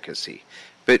advocacy.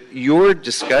 But your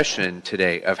discussion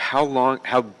today of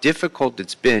how difficult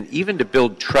it's been even to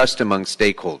build trust among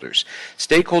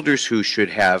stakeholders who should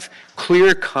have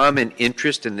clear common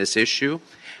interest in this issue,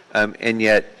 and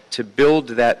yet to build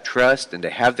that trust and to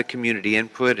have the community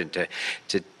input and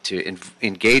to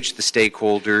engage the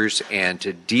stakeholders and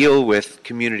to deal with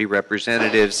community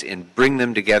representatives and bring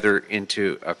them together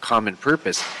into a common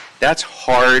purpose, that's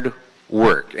hard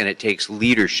work and it takes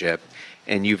leadership,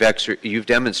 and you've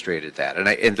demonstrated that.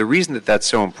 And the reason that that's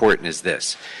so important is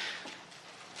this.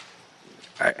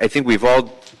 I think we've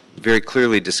all very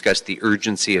clearly discussed the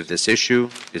urgency of this issue.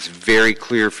 It's very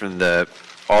clear from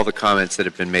all the comments that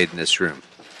have been made in this room.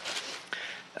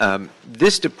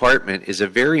 This department is a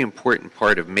very important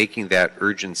part of making that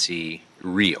urgency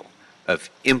real, of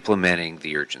implementing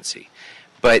the urgency.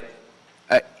 But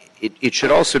it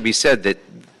should also be said that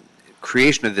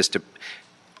creation of this,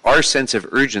 our sense of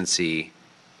urgency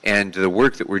and the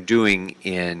work that we're doing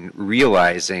in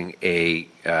realizing a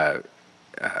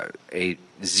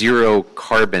zero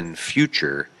carbon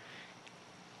future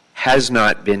has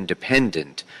not been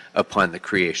dependent upon the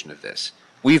creation of this.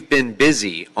 We've been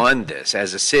busy on this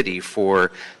as a city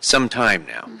for some time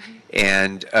now.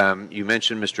 And you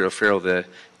mentioned, Mr. O'Farrell, the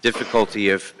difficulty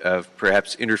of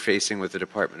perhaps interfacing with the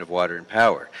Department of Water and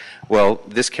Power. Well,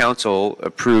 this council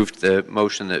approved the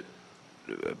motion that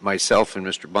myself and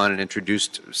Mr. Bonin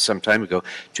introduced some time ago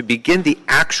to begin the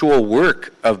actual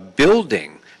work of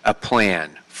building a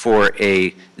plan for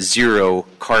a zero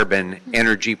carbon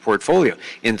energy portfolio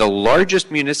in the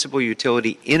largest municipal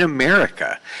utility in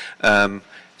America.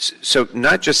 So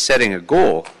not just setting a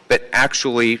goal, but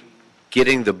actually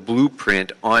getting the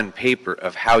blueprint on paper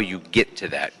of how you get to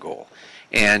that goal.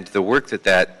 And the work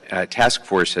that task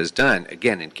force has done,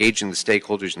 again, engaging the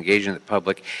stakeholders, engaging the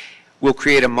public, will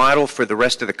create a model for the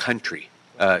rest of the country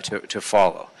to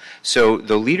follow. So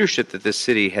the leadership that this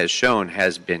city has shown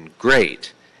has been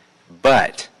great,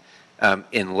 but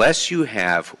unless you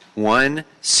have one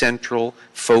central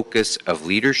focus of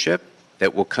leadership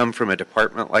that will come from a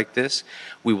department like this,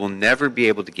 we will never be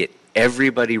able to get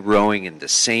everybody rowing in the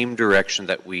same direction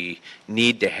that we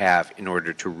need to have in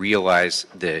order to realize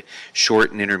the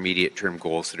short and intermediate term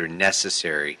goals that are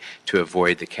necessary to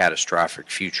avoid the catastrophic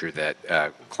future that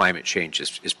climate change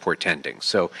is portending.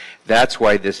 So that's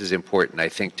why this is important, I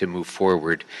think, to move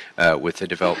forward with the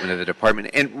development of the department.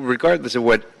 And regardless of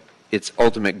what its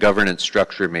ultimate governance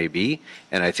structure may be,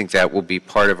 and I think that will be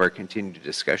part of our continued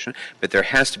discussion, but there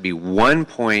has to be one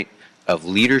point of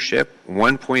leadership,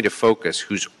 one point of focus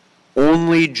whose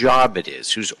only job it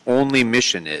is, whose only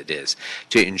mission it is,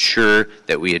 to ensure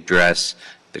that we address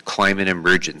the climate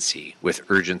emergency with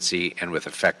urgency and with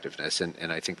effectiveness.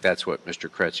 And I think that's what, Mr.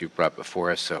 Kretz, you've brought before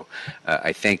us. So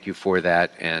I thank you for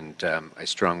that, and I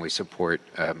strongly support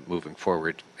moving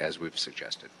forward as we've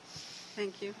suggested.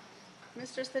 Thank you.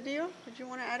 Mr. Cedillo, did you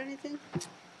want to add anything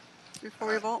before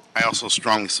we vote? I also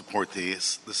strongly support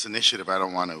this initiative. I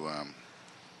don't want to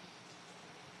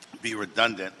be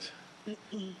redundant,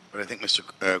 but I think Mr.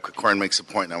 Krikorian makes a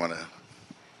point, and I want to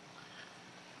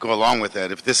go along with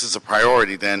that. If this is a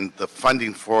priority, then the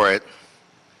funding for it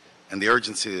and the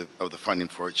urgency of the funding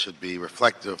for it should be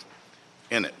reflective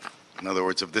in it. In other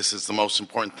words, if this is the most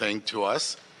important thing to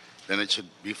us, then it should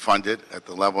be funded at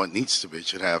the level it needs to be. It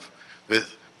should have,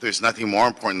 if there's nothing more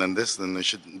important than this, then there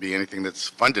shouldn't be anything that's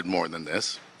funded more than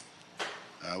this.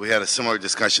 We had a similar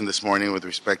discussion this morning with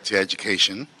respect to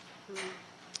education.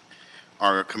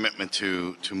 Our commitment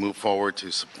to move forward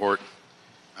to support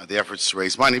the efforts to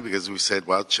raise money, because we said,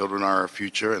 well, children are our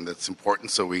future and that's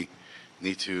important, so we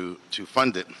need to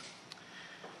fund it.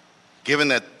 Given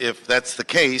that if that's the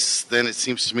case, then it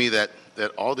seems to me that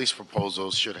all these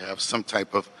proposals should have some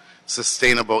type of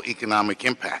sustainable economic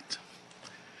impact.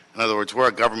 In other words, we're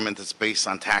a government that's based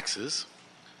on taxes.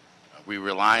 We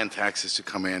rely on taxes to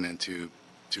come in and to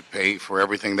pay for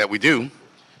everything that we do.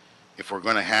 If we're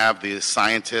going to have the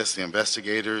scientists, the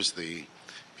investigators, the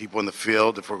people in the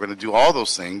field, if we're going to do all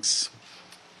those things,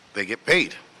 they get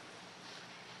paid.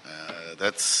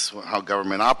 That's how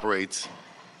government operates.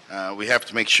 We have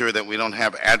to make sure that we don't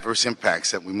have adverse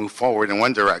impacts, that we move forward in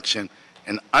one direction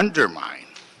and undermine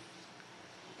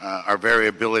our very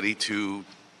ability to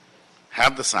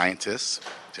have the scientists,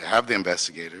 to have the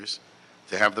investigators,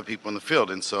 to have the people in the field.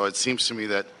 And so it seems to me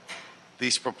that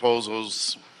these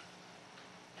proposals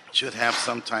should have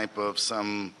some type of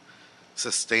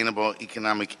sustainable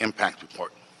economic impact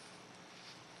report.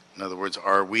 In other words,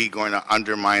 are we going to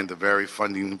undermine the very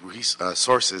funding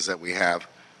sources that we have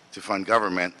to fund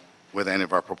government with any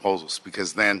of our proposals?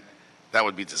 Because then that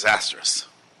would be disastrous.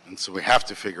 And so we have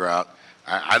to figure out,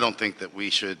 I don't think that we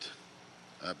should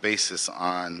base this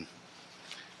on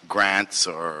grants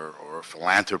or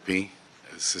philanthropy.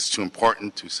 This is too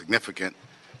important, too significant.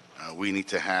 We need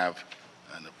to have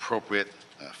an appropriate,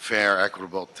 fair,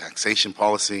 equitable taxation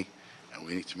policy, and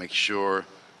we need to make sure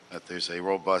that there's a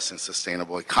robust and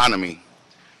sustainable economy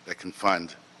that can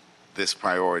fund this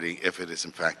priority if it is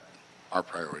in fact our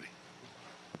priority.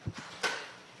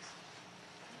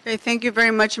 Okay, thank you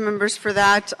very much, members, for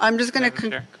that. I'm just going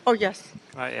to... Oh, yes.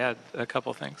 Can I add a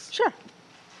couple things? Sure.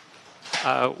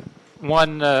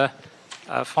 One,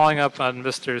 following up on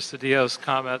Mr. Cedillo's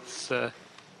comments,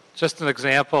 just an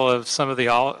example of some of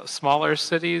the smaller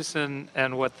cities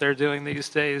and what they're doing these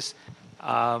days.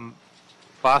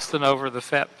 Boston, over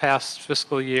the past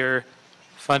fiscal year,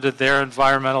 funded their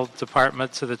environmental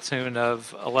department to the tune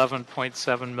of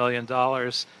 $11.7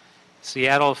 million.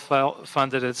 Seattle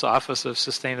funded its Office of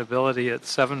Sustainability at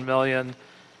 $7 million,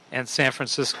 and San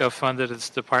Francisco funded its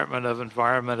Department of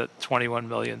Environment at $21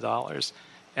 million.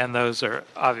 And those are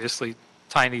obviously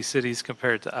tiny cities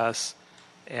compared to us,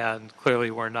 and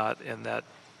clearly we're not in that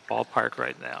ballpark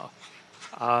right now.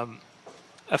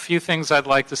 A few things I'd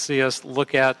like to see us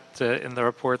look at in the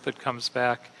report that comes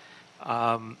back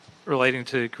relating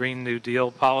to Green New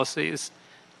Deal policies.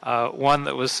 One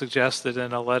that was suggested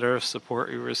in a letter of support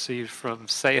we received from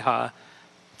SEHA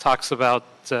talks about,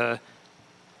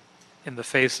 in the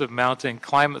face of mounting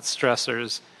climate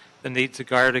stressors, the need to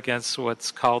guard against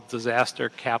what's called disaster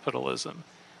capitalism,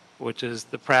 which is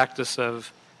the practice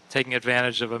of taking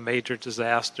advantage of a major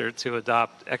disaster to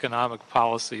adopt economic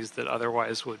policies that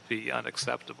otherwise would be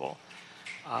unacceptable.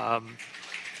 I'd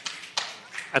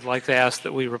like to ask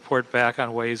that we report back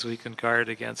on ways we can guard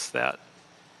against that.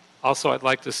 Also, I'd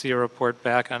like to see a report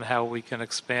back on how we can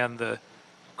expand the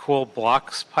Cool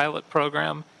Blocks pilot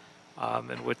program,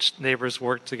 in which neighbors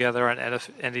work together on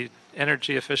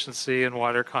energy efficiency and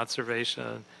water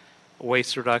conservation,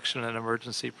 waste reduction, and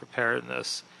emergency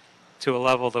preparedness to a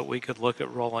level that we could look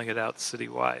at rolling it out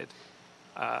citywide.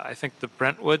 I think the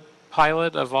Brentwood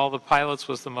pilot of all the pilots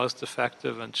was the most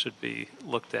effective and should be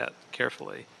looked at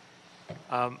carefully.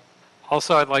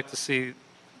 Also, I'd like to see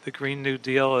the Green New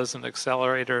Deal as an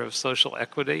accelerator of social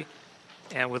equity,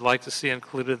 and would like to see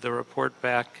included the report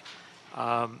back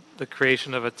the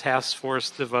creation of a task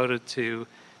force devoted to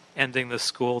ending the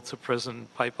school-to-prison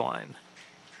pipeline.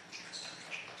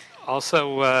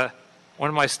 Also, one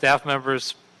of my staff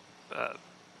members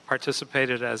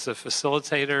participated as a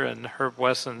facilitator in Herb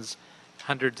Wesson's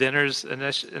 100 Dinners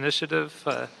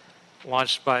initiative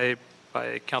launched by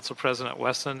Council President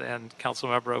Wesson and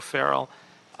Councilmember O'Farrell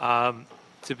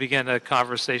to begin a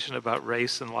conversation about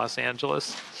race in Los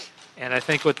Angeles. And I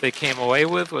think what they came away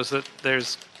with was that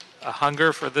there's a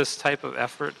hunger for this type of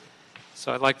effort.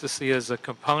 So I'd like to see as a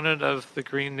component of the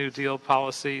Green New Deal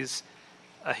policies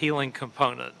a healing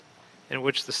component in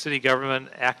which the city government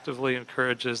actively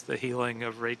encourages the healing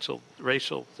of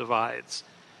racial divides.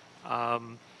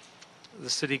 The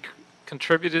city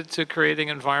contributed to creating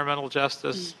environmental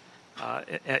justice,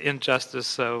 injustice,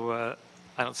 so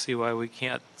I don't see why we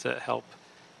can't help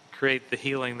create the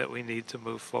healing that we need to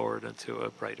move forward into a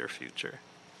brighter future.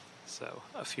 So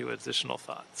a few additional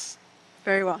thoughts.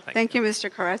 Very well. Thank you,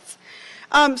 Mr. Koretz.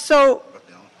 So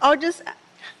I'll just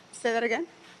say that again.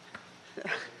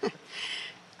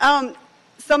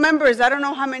 So members, I don't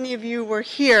know how many of you were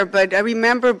here, but I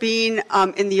remember being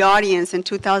in the audience in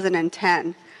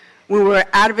 2010. We were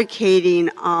advocating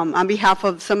on behalf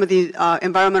of some of the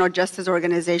environmental justice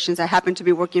organizations. I happen to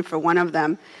be working for one of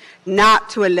them, not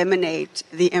to eliminate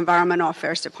the Environmental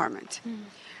Affairs Department.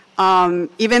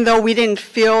 Even though we didn't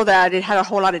feel that it had a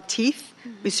whole lot of teeth,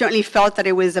 we certainly felt that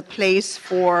it was a place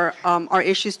for our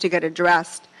issues to get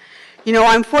addressed. You know,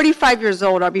 I'm 45 years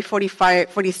old. I'll be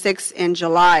 46 in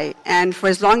July. And for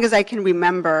as long as I can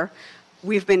remember,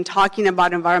 we've been talking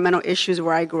about environmental issues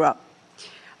where I grew up.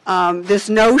 This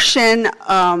notion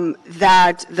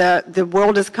that the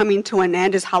world is coming to an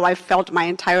end is how I felt my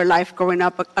entire life growing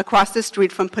up across the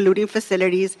street from polluting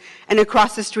facilities and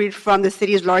across the street from the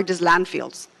city's largest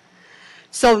landfills.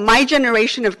 So my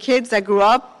generation of kids that grew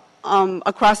up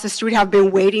across the street have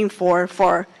been waiting for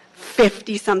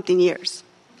 50-something years.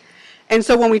 And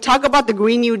so when we talk about the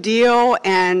Green New Deal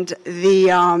and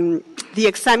the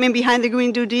excitement behind the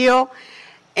Green New Deal,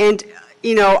 and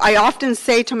you know, I often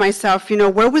say to myself, you know,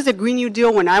 where was the Green New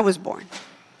Deal when I was born?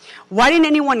 Why didn't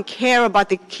anyone care about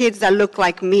the kids that look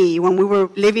like me when we were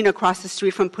living across the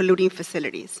street from polluting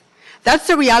facilities? That's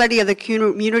the reality of the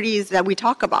communities that we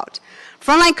talk about.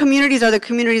 Frontline communities are the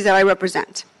communities that I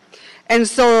represent. And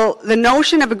so the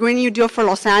notion of a Green New Deal for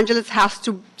Los Angeles has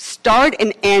to start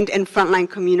and end in frontline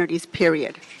communities,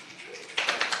 period.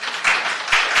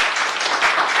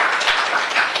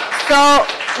 So,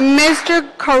 Mr.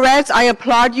 Koretz, I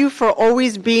applaud you for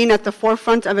always being at the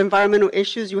forefront of environmental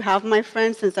issues. You have, my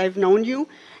friend, since I've known you.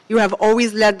 You have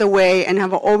always led the way and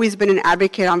have always been an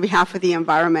advocate on behalf of the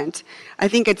environment. I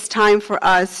think it's time for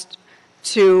us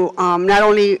to not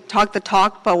only talk the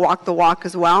talk, but walk the walk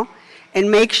as well, and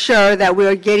make sure that we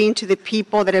are getting to the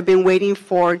people that have been waiting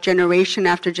for generation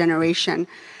after generation.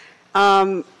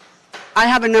 I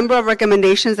have a number of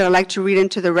recommendations that I'd like to read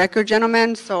into the record,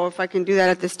 gentlemen, so if I can do that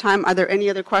at this time. Are there any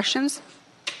other questions?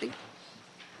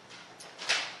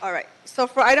 All right. So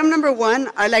for item number 1,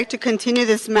 I'd like to continue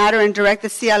this matter and direct the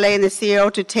CLA and the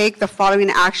CAO to take the following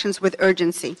actions with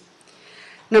urgency.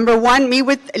 Number 1, meet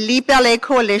with LEAP LA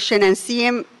Coalition and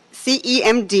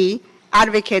CEMD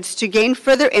advocates to gain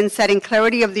further insight and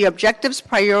clarity of the objectives,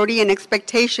 priority, and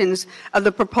expectations of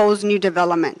the proposed new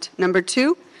development. Number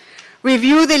 2,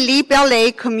 review the LEAP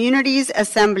LA Communities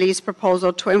Assembly's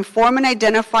proposal to inform and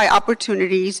identify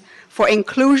opportunities for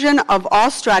inclusion of all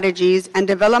strategies and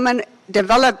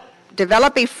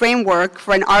develop a framework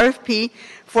for an RFP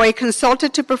for a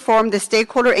consultant to perform the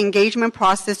stakeholder engagement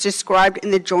process described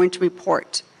in the joint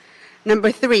report.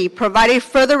 Number 3, provide a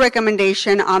further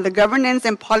recommendation on the governance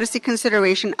and policy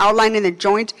consideration outlined in the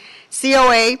joint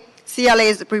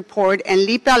CLA's report and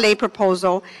LEAP LA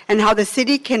proposal, and how the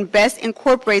city can best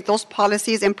incorporate those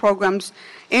policies and programs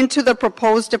into the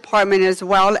proposed department, as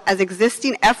well as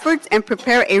existing efforts, and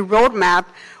prepare a roadmap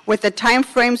with the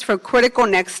timeframes for critical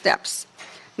next steps.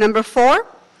 Number 4,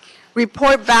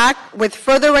 report back with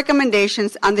further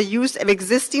recommendations on the use of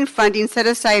existing funding set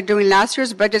aside during last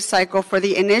year's budget cycle for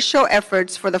the initial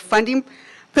efforts for the funding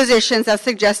positions as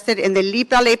suggested in the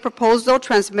LEAP LA proposal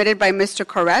transmitted by Mr.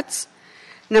 Koretz.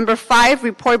 Number 5,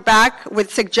 report back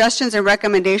with suggestions and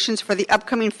recommendations for the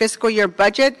upcoming fiscal year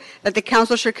budget that the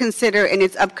council should consider in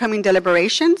its upcoming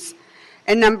deliberations.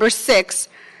 And number 6,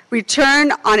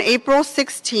 return on April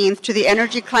 16th to the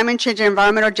Energy, Climate Change, and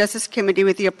Environmental Justice Committee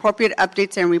with the appropriate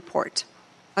updates and report.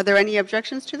 Are there any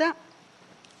objections to that?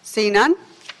 Seeing none,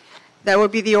 that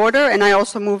would be the order, and I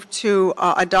also move to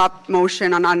adopt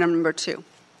motion on item number 2.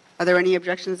 Are there any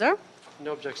objections there?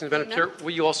 No objections. Madam Chair,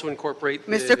 will you also incorporate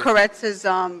Mr. Koretz's,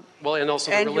 well, and also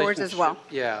the and yours as well.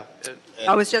 Yeah.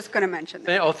 I was just going to mention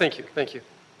that. Oh, thank you, thank you.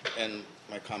 And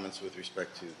my comments with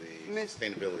respect to the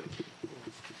sustainability.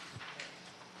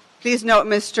 Please note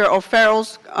Mr.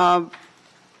 O'Farrell's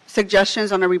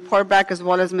suggestions on a report back, as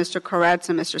well as Mr. Koretz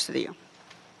and Mr. Cedillo.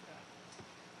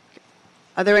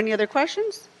 Are there any other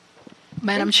questions?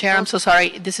 Madam Chair, I'm so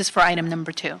sorry. This is for item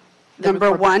number 2. The Number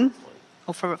report- 1?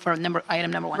 Oh, for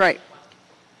item number 1. Right.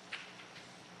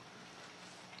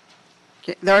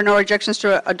 Okay, there are no objections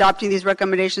to adopting these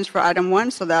recommendations for item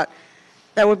 1, so that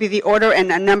would be the order.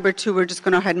 And at number 2, we're just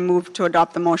going to go ahead and move to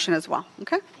adopt the motion as well.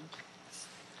 Okay?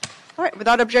 All right,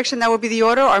 without objection, that will be the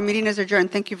order. Our meeting is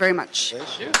adjourned. Thank you very much.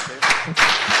 Thank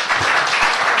you.